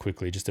we'll talk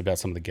quickly just about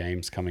some of the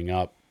games coming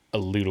up a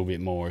little bit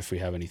more if we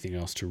have anything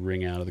else to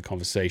ring out of the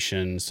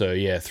conversation. So,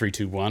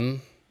 3-2-1.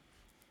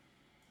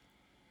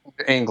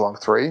 England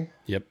 3.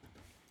 Yep.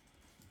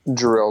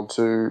 Jarrell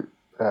 2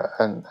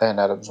 and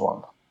Adams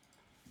 1.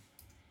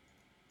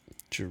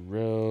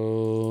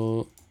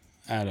 Jarrell,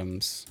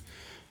 Adams.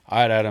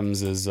 I had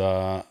Adams as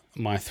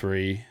my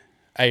 3.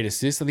 8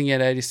 assists. I think he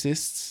had 8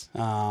 assists.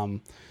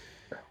 8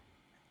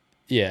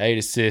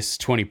 assists,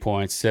 20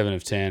 points, 7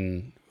 of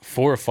 10,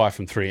 4 of 5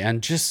 from 3,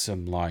 and just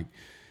some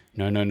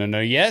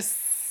no,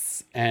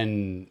 yes,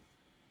 and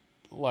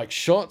like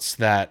shots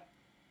that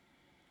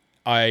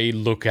I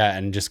look at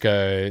and just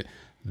go,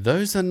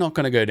 those are not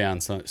going to go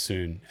down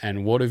soon.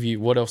 And what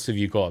else have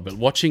you got? But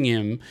watching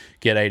him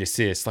get 8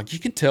 assists, like you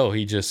can tell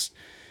he just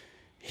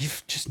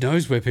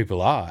knows where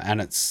people are, and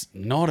it's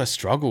not a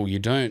struggle. You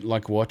don't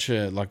watch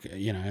it,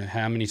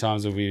 how many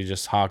times have we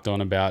just harked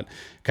on about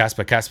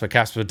Casper,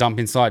 dump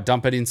it inside.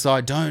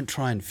 Don't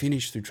try and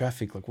finish through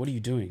traffic. Like, what are you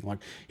doing? Like,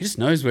 he just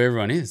knows where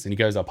everyone is, and he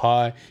goes up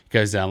high, he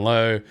goes down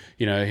low.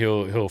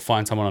 He'll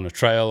find someone on a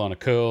trail, on a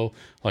curl.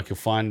 Like, he'll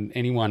find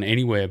anyone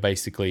anywhere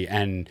basically,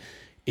 and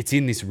it's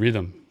in this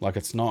rhythm. Like,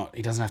 it's not,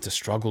 he doesn't have to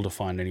struggle to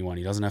find anyone.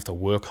 He doesn't have to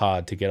work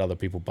hard to get other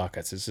people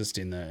buckets. It's just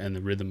in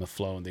the rhythm of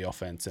flow and the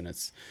offense, and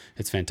it's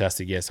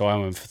fantastic. Yeah, so I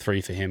went for 3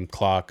 for him,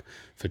 Clark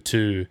for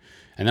 2.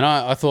 And then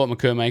I thought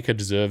Makur-Maker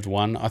deserved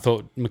 1. I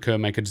thought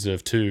Makur-Maker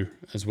deserved 2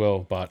 as well,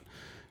 but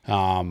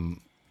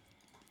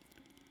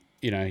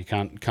you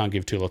can't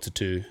give 2 lots of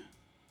 2.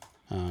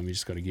 You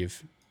just got to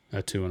give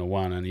a 2 and a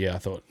 1. And I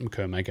thought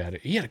Makur-Maker had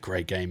a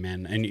great game,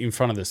 man, and in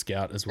front of the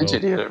scout as well. He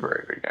had a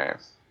very good game.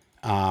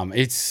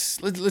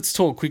 Let's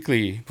talk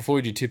quickly before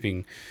we do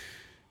tipping.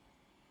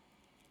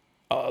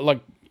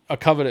 I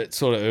covered it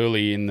sort of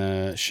early in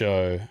the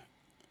show.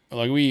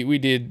 Like we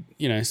did,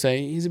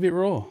 say he's a bit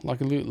raw,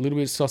 like a little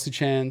bit sausage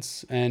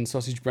hands and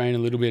sausage brain a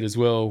little bit as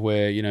well,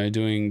 where,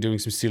 doing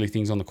some silly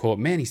things on the court.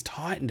 Man, he's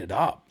tightened it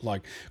up.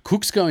 Like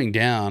Cook's going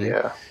down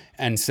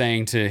and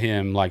saying to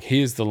him, like,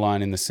 here's the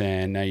line in the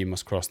sand. Now you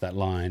must cross that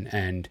line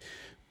and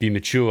be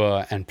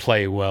mature and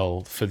play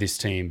well for this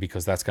team,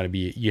 because that's going to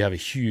be, you have a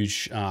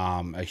huge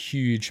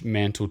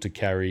mantle to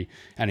carry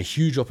and a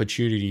huge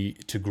opportunity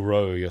to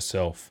grow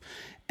yourself.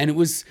 And it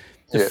was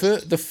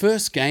the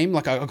first game,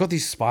 like I got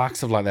these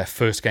sparks of like that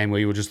first game where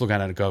you were just looking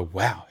at it and go,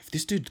 wow, if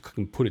this dude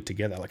can put it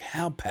together, like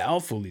how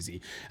powerful is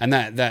he? And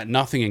that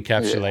nothing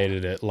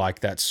encapsulated it,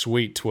 like that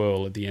sweet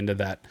twirl at the end of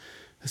that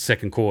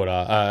second quarter,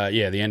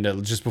 the end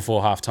of just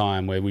before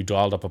halftime, where we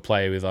dialed up a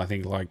play with, I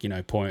think, two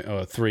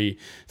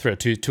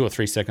or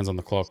three seconds on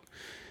the clock,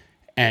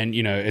 and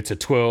it's a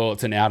twirl,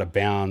 it's an out of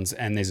bounds,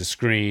 and there's a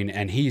screen,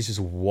 and he's just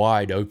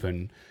wide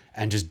open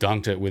and just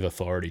dunked it with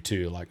authority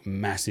too, like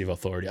massive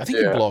authority. I think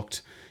he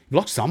blocked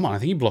someone. I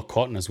think he blocked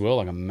Cotton as well,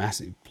 like a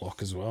massive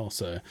block as well.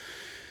 So,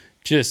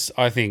 just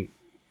I think,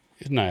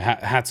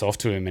 hats off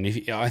to him,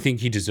 and I think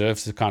he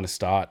deserves to kind of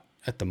start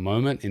at the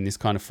moment in this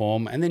kind of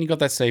form. And then you got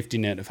that safety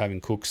net of having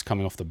Cooks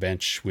coming off the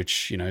bench,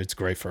 which, it's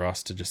great for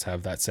us to just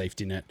have that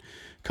safety net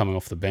coming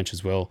off the bench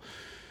as well.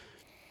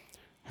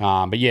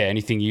 But yeah,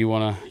 anything you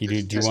wanna do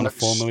you want to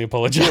formally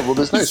apologize? Yeah, well,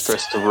 there's no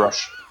stress to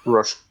rush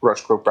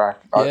Cook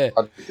back. Yeah, I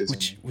don't think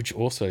there's which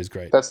also is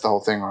great. That's the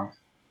whole thing, right?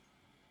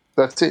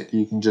 That's it.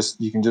 You can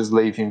just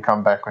leave him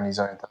come back on his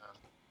own time.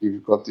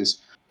 You've got this.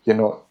 You're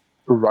not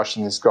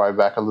rushing this guy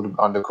back a little bit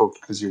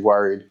undercooked because you're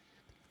worried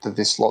that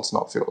this slot's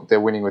not filled. They're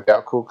winning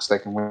without Cooks. They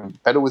can win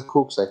better with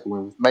Cooks. They can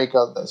win with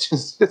Maker. That's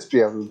just be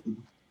able.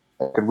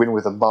 They could win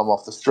with a bum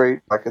off the street.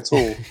 Like it's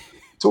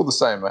all the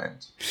same,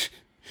 mate.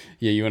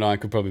 Yeah, you and I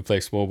could probably play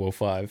small ball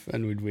 5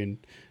 and we'd win.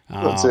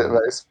 That's it,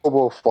 mate. Small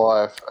ball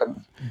 5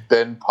 and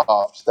Ben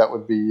Puffed. That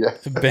would be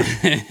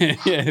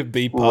yeah,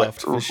 be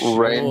puffed for sure.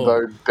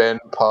 Rainbow Ben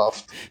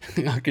Puffed.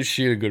 I could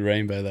shoot a good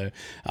rainbow though.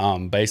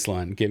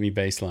 Baseline, get me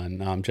baseline.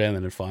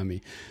 Jalen would find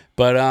me.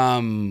 But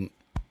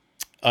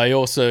I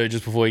also,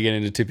 just before you get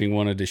into tipping,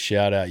 wanted to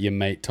shout out your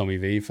mate Tommy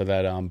V for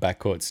that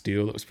backcourt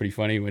steal. That was pretty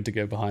funny. He went to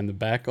go behind the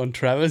back on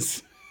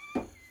Travis.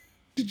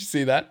 Did you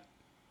see that?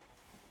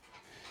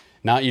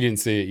 No, you didn't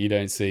see it. You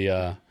don't see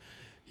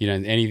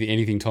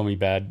anything Tommy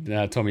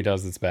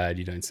does that's bad.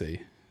 You don't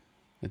see.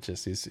 It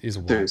just is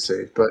wild. Do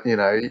see, but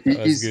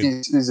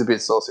he's a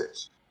bit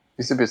sausage.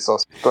 He's a bit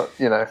sausage, but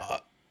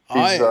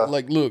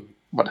look.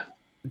 What?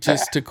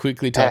 Just to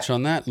quickly touch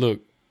on that, look,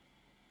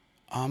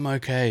 I'm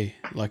okay.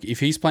 Like if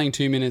he's playing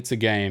 2 minutes a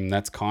game,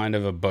 that's kind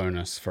of a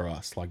bonus for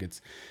us. Like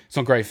it's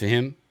not great for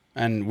him,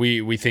 and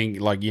we think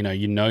like he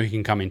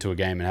can come into a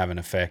game and have an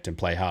effect and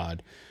play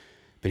hard.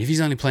 But if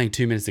he's only playing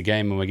 2 minutes a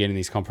game and we're getting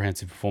these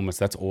comprehensive performance,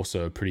 that's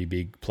also a pretty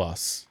big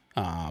plus.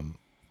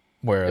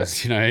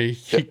 Whereas,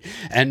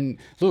 and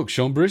look,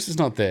 Sean Bruce is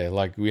not there.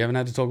 Like we haven't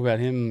had to talk about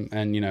him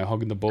and,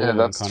 hogging the ball and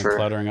kind of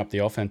cluttering up the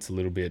offense a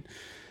little bit.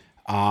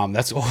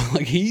 That's all.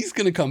 Like he's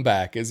going to come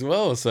back as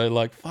well. So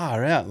like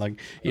far out,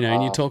 like, and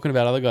you're talking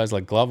about other guys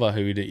like Glover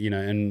who,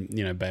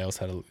 Bales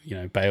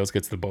Bales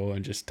gets the ball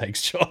and just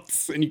takes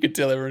shots and you could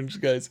tell everyone just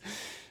goes,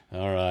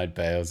 all right,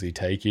 Balesy,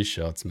 take your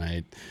shots,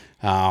 mate.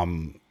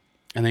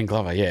 And then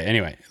Glover, yeah.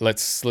 Anyway,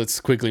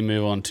 let's quickly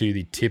move on to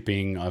the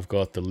tipping. I've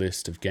got the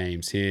list of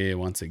games here.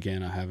 Once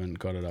again, I haven't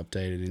got it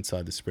updated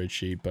inside the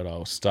spreadsheet, but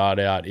I'll start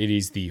out. It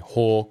is the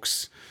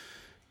Hawks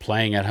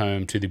playing at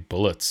home to the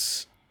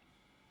Bullets.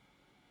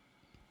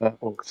 I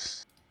think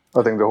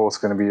the Hawks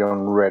are going to be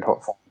on red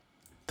hot form.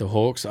 The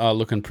Hawks are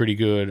looking pretty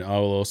good. I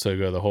will also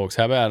go the Hawks.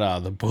 How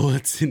about the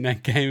Bullets in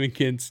that game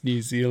against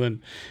New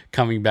Zealand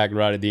coming back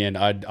right at the end?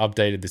 I'd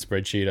updated the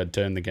spreadsheet. I'd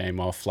turned the game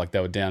off. Like they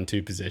were down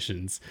 2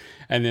 possessions.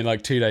 And then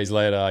like 2 days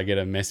later, I get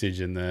a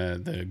message in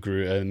the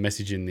group, a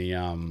message in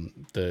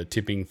the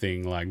tipping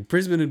thing like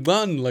Brisbane had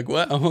won. Like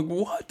what? I'm like,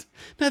 what?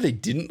 No, they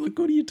didn't. Like,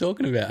 what are you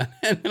talking about?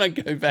 And then I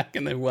go back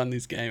and they won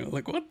this game. I'm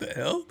like, what the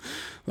hell?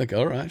 Like,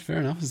 all right, fair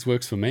enough. This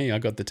works for me. I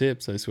got the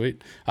tip. So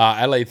sweet.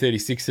 LA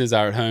 36ers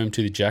are at home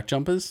to the Jack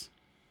Jumpers.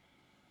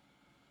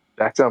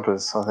 Jack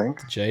Jumpers, I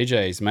think.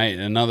 JJ's, mate.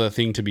 Another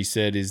thing to be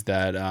said is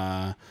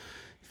that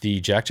the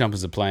Jack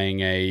Jumpers are playing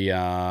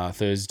a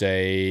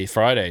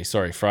Friday,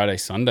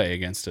 Sunday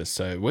against us.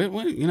 So we're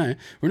in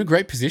a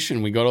great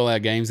position. We got all our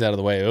games out of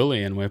the way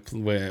early, and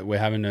we're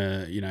having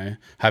to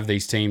have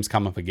these teams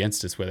come up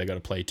against us where they got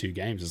to play 2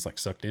 games. It's like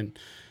sucked in.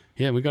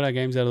 Yeah, we got our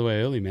games out of the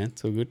way early, man.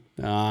 It's all good.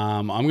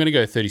 I'm gonna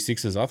go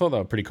 36ers. I thought they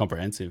were pretty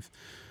comprehensive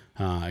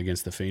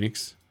against the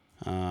Phoenix.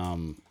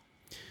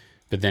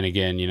 But then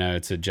again,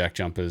 it's a Jack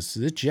Jumpers.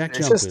 The Jack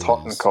Jumpers. It's just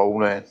hot and cold,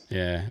 man.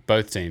 Yeah,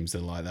 both teams are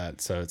like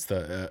that. So it's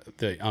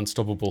the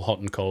unstoppable hot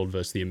and cold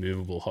versus the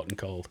immovable hot and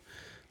cold.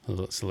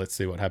 So let's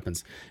see what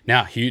happens.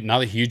 Now,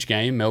 another huge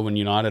game. Melbourne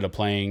United are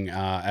playing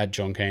at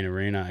John Cain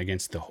Arena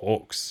against the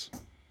Hawks.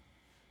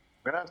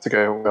 We're going to have to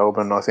go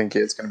Melbourne. I think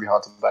it's going to be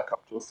hard to back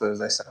up till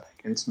Thursday, Saturday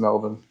against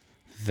Melbourne.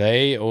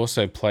 They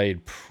also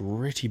played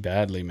pretty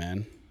badly,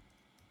 man.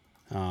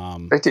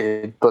 They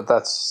did, but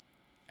that's...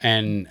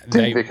 And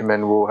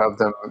Vickerman will have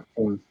them.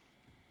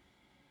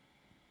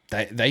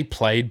 They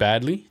played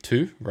badly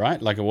too, right?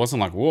 Like it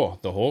wasn't like whoa,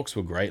 the Hawks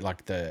were great.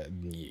 Like the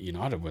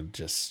United were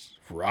just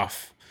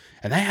rough,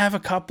 and they have a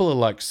couple of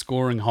like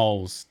scoring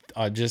holes.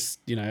 I just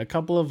a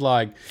couple of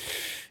like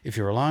if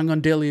you're relying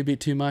on Delhi a bit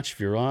too much, if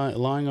you're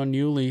relying on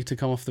Newley to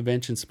come off the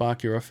bench and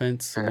spark your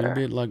offense a little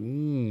bit, like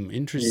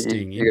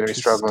interesting. You're going to be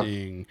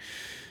struggling.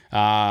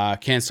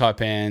 Cairns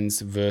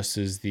Taipans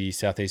versus the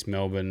Southeast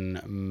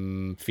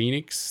Melbourne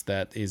Phoenix.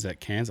 That is at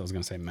Cairns. I was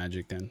going to say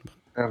Magic then. But.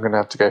 I'm going to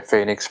have to go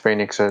Phoenix.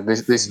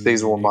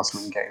 These are all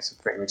must-win games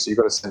for Phoenix. So you've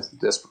got to sense the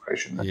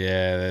desperation there.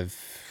 Yeah,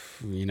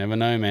 you never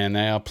know, man.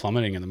 They are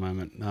plummeting at the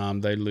moment.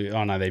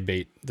 They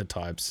beat the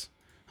Types.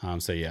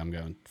 So yeah, I'm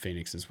going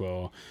Phoenix as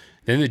well.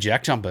 Then the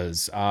Jack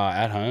Jumpers are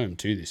at home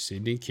to the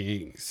Sydney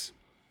Kings.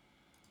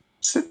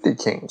 Sydney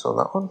Kings on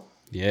that one?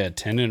 Yeah,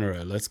 10 in a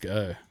row. Let's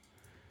go.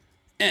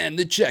 And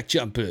the Jack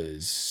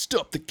Jumpers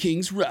stop the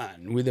Kings'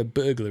 run with a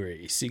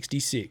burglary,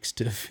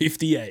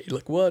 66-58.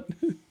 Like, what?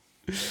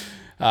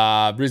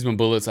 Brisbane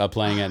Bullets are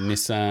playing at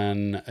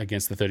Nissan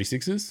against the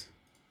 36ers.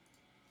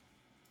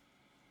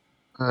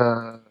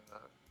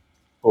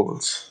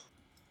 Bullets.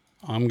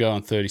 I'm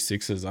going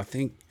 36ers. I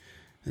think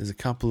There's a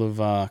couple of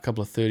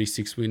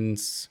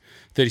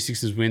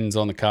 36ers wins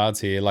on the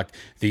cards here. Like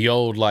the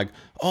old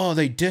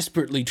they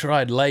desperately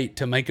tried late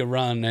to make a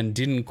run and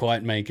didn't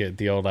quite make it.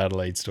 The old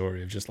Adelaide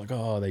story of just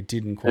they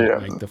didn't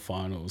quite make the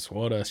finals.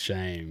 What a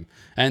shame.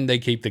 And they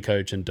keep the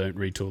coach and don't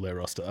retool their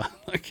roster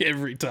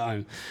every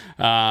time.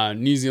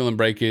 New Zealand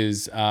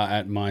Breakers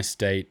at My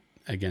State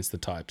against the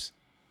Types.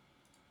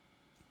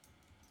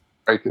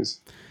 Breakers.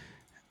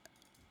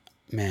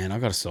 Man, I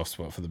got a soft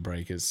spot for the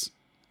Breakers.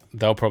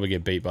 They'll probably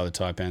get beat by the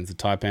Taipans. The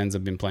Taipans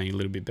have been playing a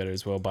little bit better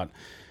as well, but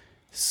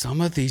some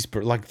of these,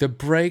 the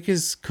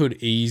Breakers could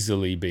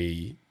easily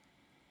be,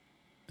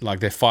 they're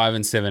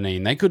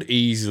 5-17. They could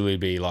easily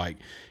be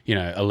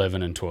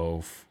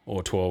 11-12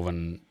 or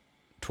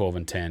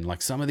 12-10.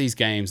 Like some of these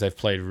games they've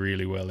played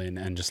really well in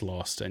and just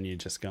lost, and you're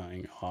just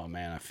going, oh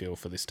man, I feel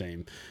for this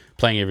team.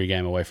 Playing every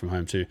game away from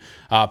home too.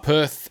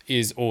 Perth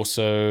is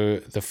also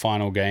the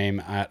final game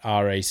at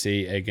RAC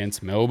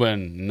against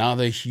Melbourne.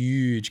 Another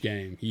huge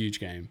game. Huge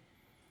game.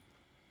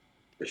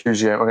 I'm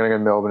going to go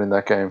Melbourne in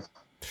that game.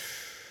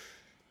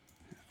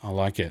 I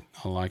like it.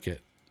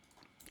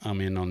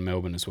 I'm in on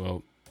Melbourne as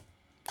well.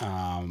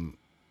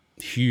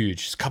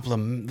 Huge. Just a couple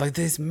of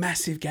there's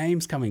massive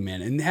games coming,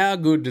 man. And how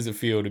good does it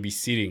feel to be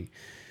sitting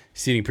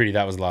pretty?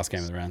 That was the last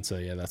game of the round, so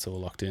yeah, that's all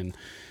locked in.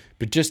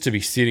 But just to be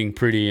sitting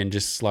pretty and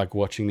just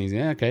watching these,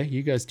 okay,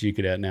 you guys duke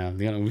it out now.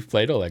 We've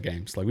played all their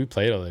games. We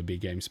played all their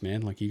big games,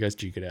 man. You guys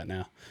duke it out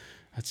now.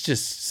 That's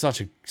just such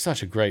a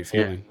great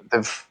feeling.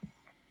 Yeah,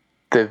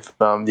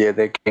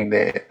 they're getting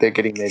their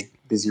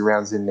busy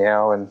rounds in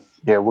now, and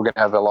yeah, we're gonna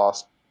have our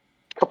last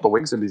couple of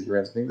weeks of busy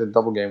rounds. I think the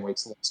double game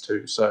weeks the last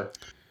two.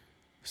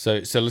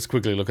 So let's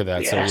quickly look at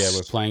that. Yes. So yeah,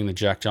 we're playing the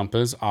Jack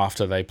Jumpers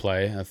after they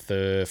play a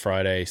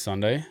Friday,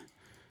 Sunday.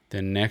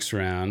 Then next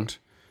round,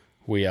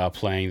 we are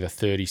playing the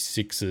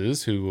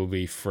 36ers, who will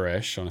be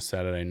fresh on a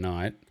Saturday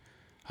night.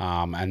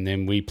 And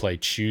then we play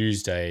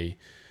Tuesday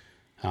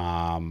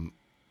against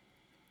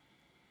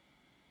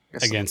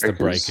the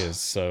Breakers.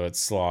 So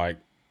it's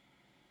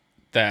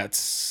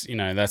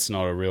that's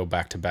not a real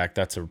back-to-back.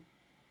 That's a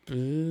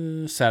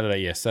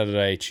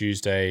Saturday,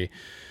 Tuesday.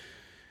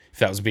 If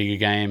that was a bigger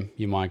game,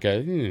 you might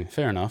go,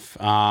 fair enough.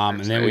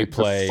 And then we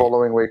play... The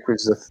following week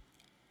is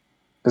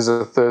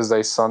a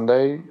Thursday,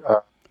 Sunday.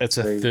 It's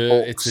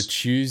a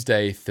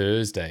Tuesday,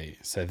 Thursday.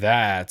 So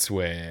that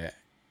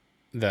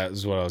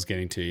was what I was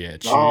getting to. Yeah,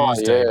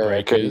 Tuesday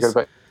Breakers,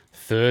 okay,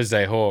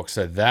 Thursday Hawks.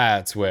 So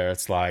that's where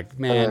it's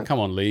man, come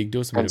on, league, do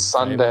us a bit of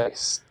a favor.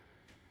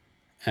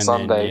 And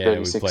Sunday,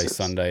 then we play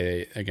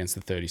Sunday against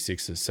the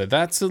 36ers. So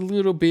that's a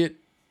little bit,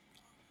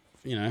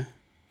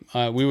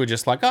 we were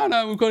just oh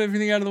no, we've got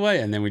everything out of the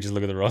way, and then we just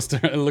look at the roster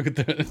and look at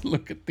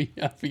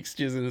the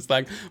fixtures, and it's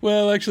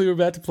well, actually we're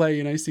about to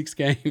play 6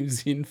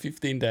 games in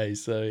 15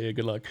 days, so yeah,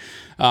 good luck.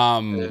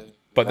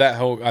 But that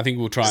whole, I think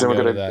we'll try and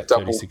go to that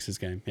 36ers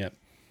game. Yep.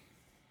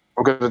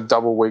 We've got a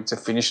double week to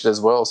finish it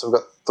as well, so we've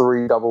got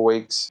 3 double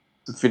weeks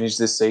to finish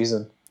this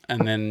season.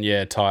 And then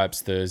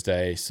Types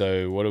Thursday.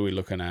 So what are we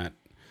looking at?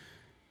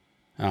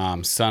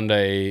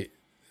 Sunday,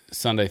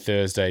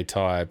 Thursday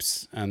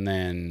Types, and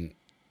then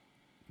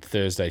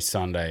Thursday,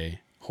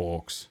 Sunday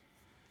Hawks.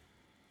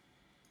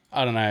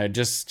 I don't know,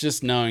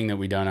 just knowing that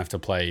we don't have to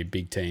play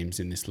big teams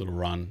in this little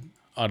run.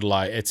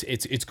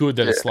 It's good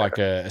that it's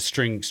a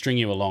string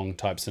you along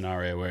type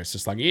scenario where it's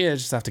just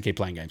just have to keep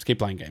playing games,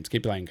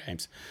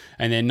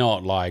 and they're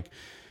not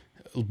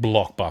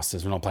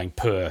blockbusters. We're not playing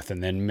Perth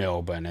and then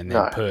Melbourne and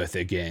then Perth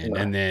again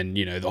and then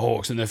the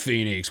Hawks and the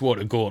Phoenix. What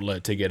a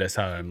gauntlet to get us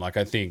home. I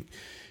think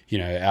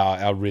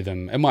our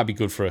rhythm, it might be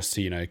good for us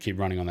to keep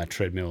running on that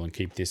treadmill and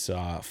keep this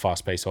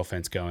fast-paced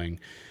offense going.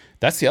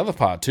 That's the other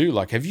part too.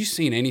 Have you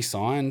seen any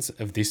signs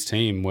of this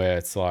team where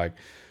it's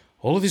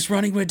all of this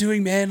running we're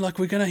doing, man,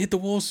 we're going to hit the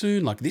wall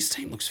soon? This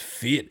team looks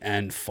fit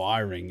and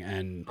firing,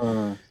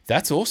 and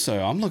that's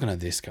also, I'm looking at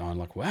this going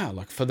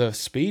wow, for the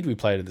speed we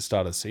played at the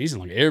start of the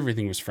season,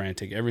 everything was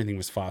frantic, everything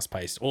was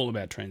fast-paced, all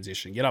about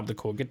transition, get up the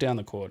court, get down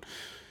the court.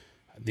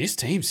 This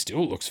team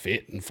still looks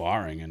fit and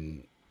firing,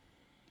 and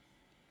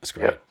it's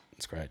great. Yep.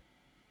 It's great.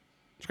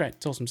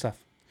 It's awesome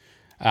stuff.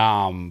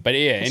 But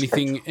yeah,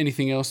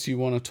 anything else you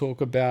want to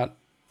talk about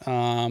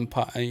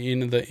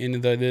in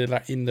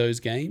those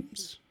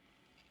games?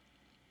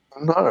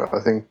 No, I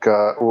think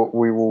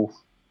we will.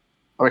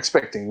 I'm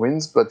expecting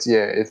wins, but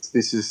yeah,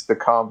 this is the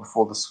calm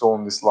before the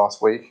storm this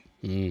last week,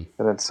 and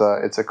it's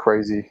a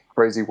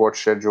crazy watch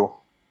schedule.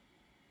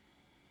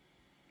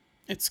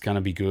 It's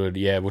gonna be good.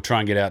 Yeah, we'll try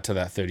and get out to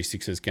that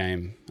 36ers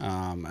game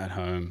at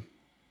home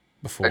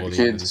before the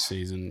end of the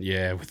season.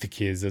 Yeah, with the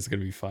kids, that's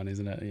gonna be fun,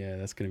 isn't it? Yeah,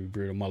 that's gonna be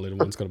brutal. My little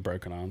one's got a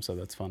broken arm, so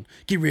that's fun.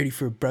 Get ready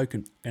for a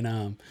broken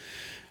arm.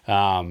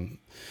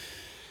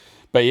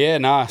 But yeah,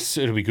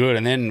 it'll be good,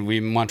 and then we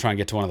might try and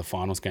get to one of the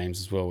finals games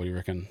as well. What do you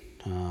reckon?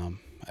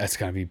 That's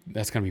gonna be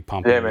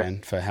pumping,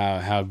 man. For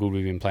how good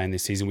we've been playing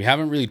this season. We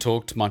haven't really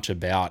talked much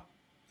about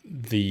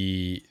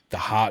the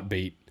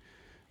heartbeat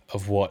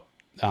of what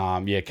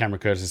Cameron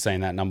Curtis is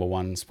saying that number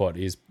one spot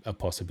is a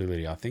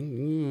possibility. I think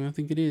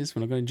it is. We're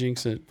not going to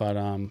jinx it, but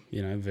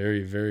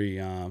very, very,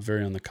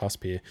 very on the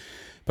cusp here.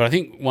 But I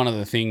think one of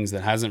the things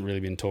that hasn't really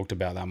been talked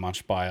about that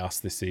much by us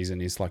this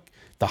season is like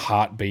the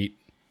heartbeat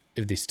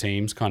of this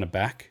team's kind of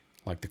back.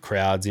 Like the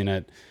crowd's in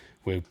it.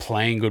 We're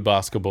playing good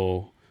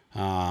basketball.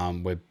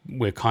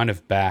 We're kind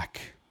of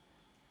back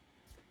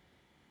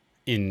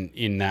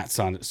in that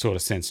sort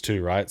of sense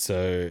too, right?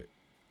 So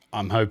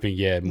I'm hoping,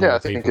 more I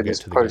think people it get is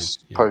to the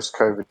game. post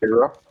COVID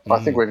era. I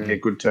think we're going to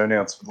get good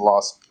turnouts for the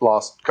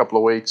last couple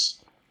of weeks,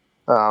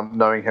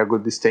 knowing how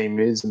good this team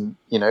is, and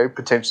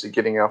potentially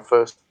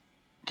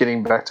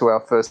getting back to our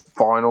first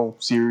final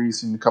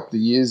series in a couple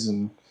of years,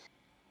 and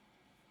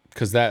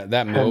because that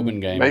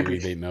Melbourne game maybe where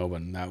we beat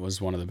Melbourne, that was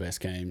one of the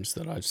best games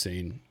that I've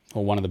seen,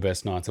 or one of the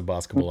best nights of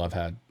basketball I've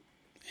had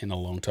in a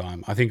long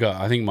time. I think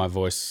my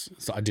voice,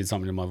 I did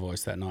something to my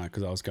voice that night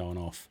because I was going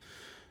off.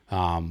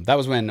 That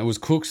was when it was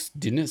Cooks,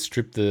 didn't it?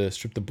 Stripped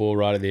the ball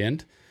right at the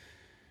end.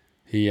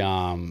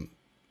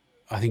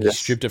 I think he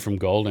stripped it from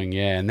Golding,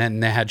 and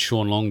then they had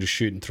Sean Long just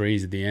shooting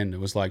threes at the end. It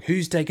was like,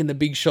 who's taking the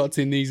big shots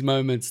in these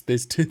moments?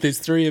 There's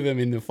three of them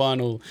in the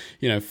final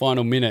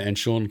minute, and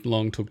Sean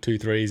Long took 2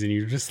 threes, and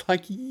you're just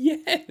like,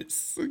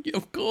 yes,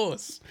 of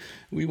course,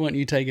 we want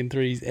you taking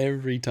threes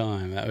every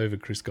time over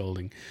Chris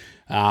Golding.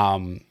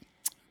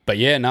 But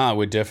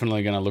we're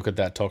definitely going to look at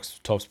that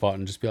top spot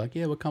and just be like,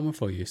 we're coming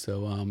for you.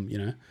 So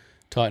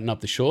tighten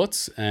up the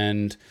shorts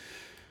and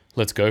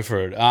let's go for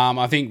it.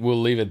 I think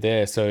we'll leave it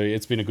there. So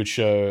it's been a good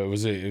show. It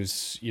was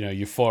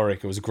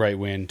euphoric. It was a great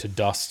win to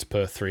dust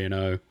Perth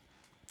 3-0.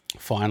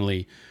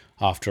 Finally,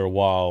 after a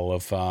while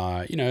of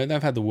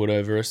they've had the wood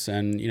over us,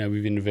 and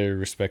we've been very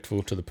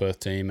respectful to the Perth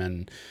team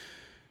and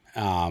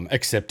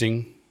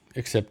accepting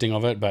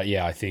of it. But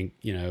I think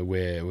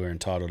we're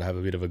entitled to have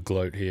a bit of a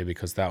gloat here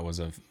because that was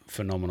a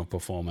phenomenal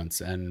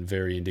performance and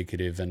very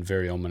indicative and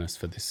very ominous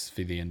for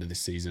the end of this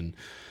season.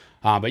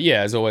 But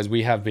as always,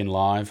 we have been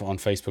live on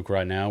Facebook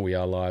right now. We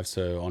are live,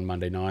 so on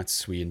Monday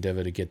nights we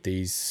endeavour to get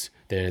these.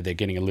 They're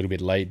getting a little bit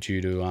late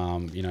due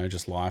to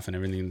just life and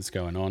everything that's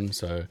going on.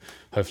 So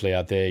hopefully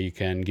out there you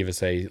can give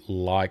us a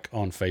like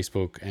on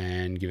Facebook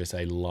and give us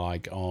a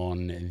like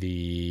on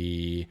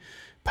the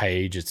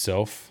page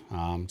itself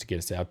to get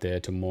us out there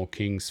to more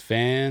Kings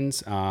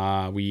fans.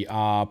 We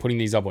are putting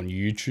these up on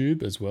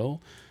YouTube as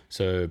well.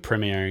 So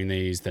premiering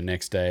these the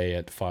next day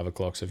at 5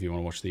 o'clock. So if you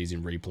want to watch these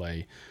in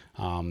replay,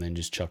 then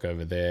just chuck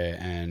over there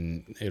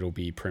and it'll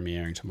be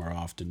premiering tomorrow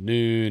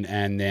afternoon.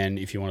 And then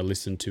if you want to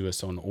listen to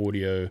us on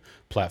audio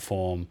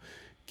platform,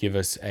 give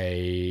us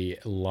a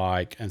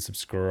like and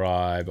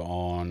subscribe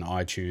on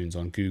iTunes,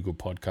 on Google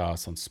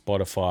Podcasts, on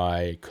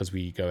Spotify, because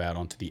we go out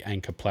onto the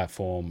Anchor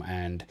platform.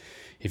 And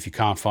if you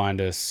can't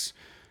find us,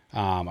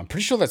 I'm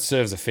pretty sure that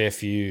serves a fair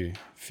few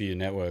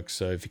networks.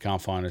 So if you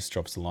can't find us,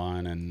 drop us a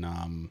line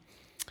and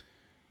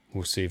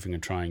we'll see if we can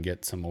try and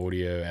get some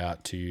audio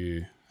out to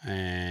you.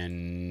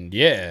 And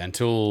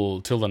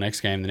until the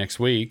next game, the next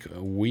week,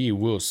 we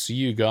will see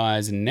you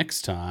guys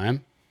next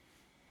time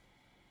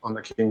on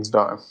the King's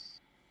Dome.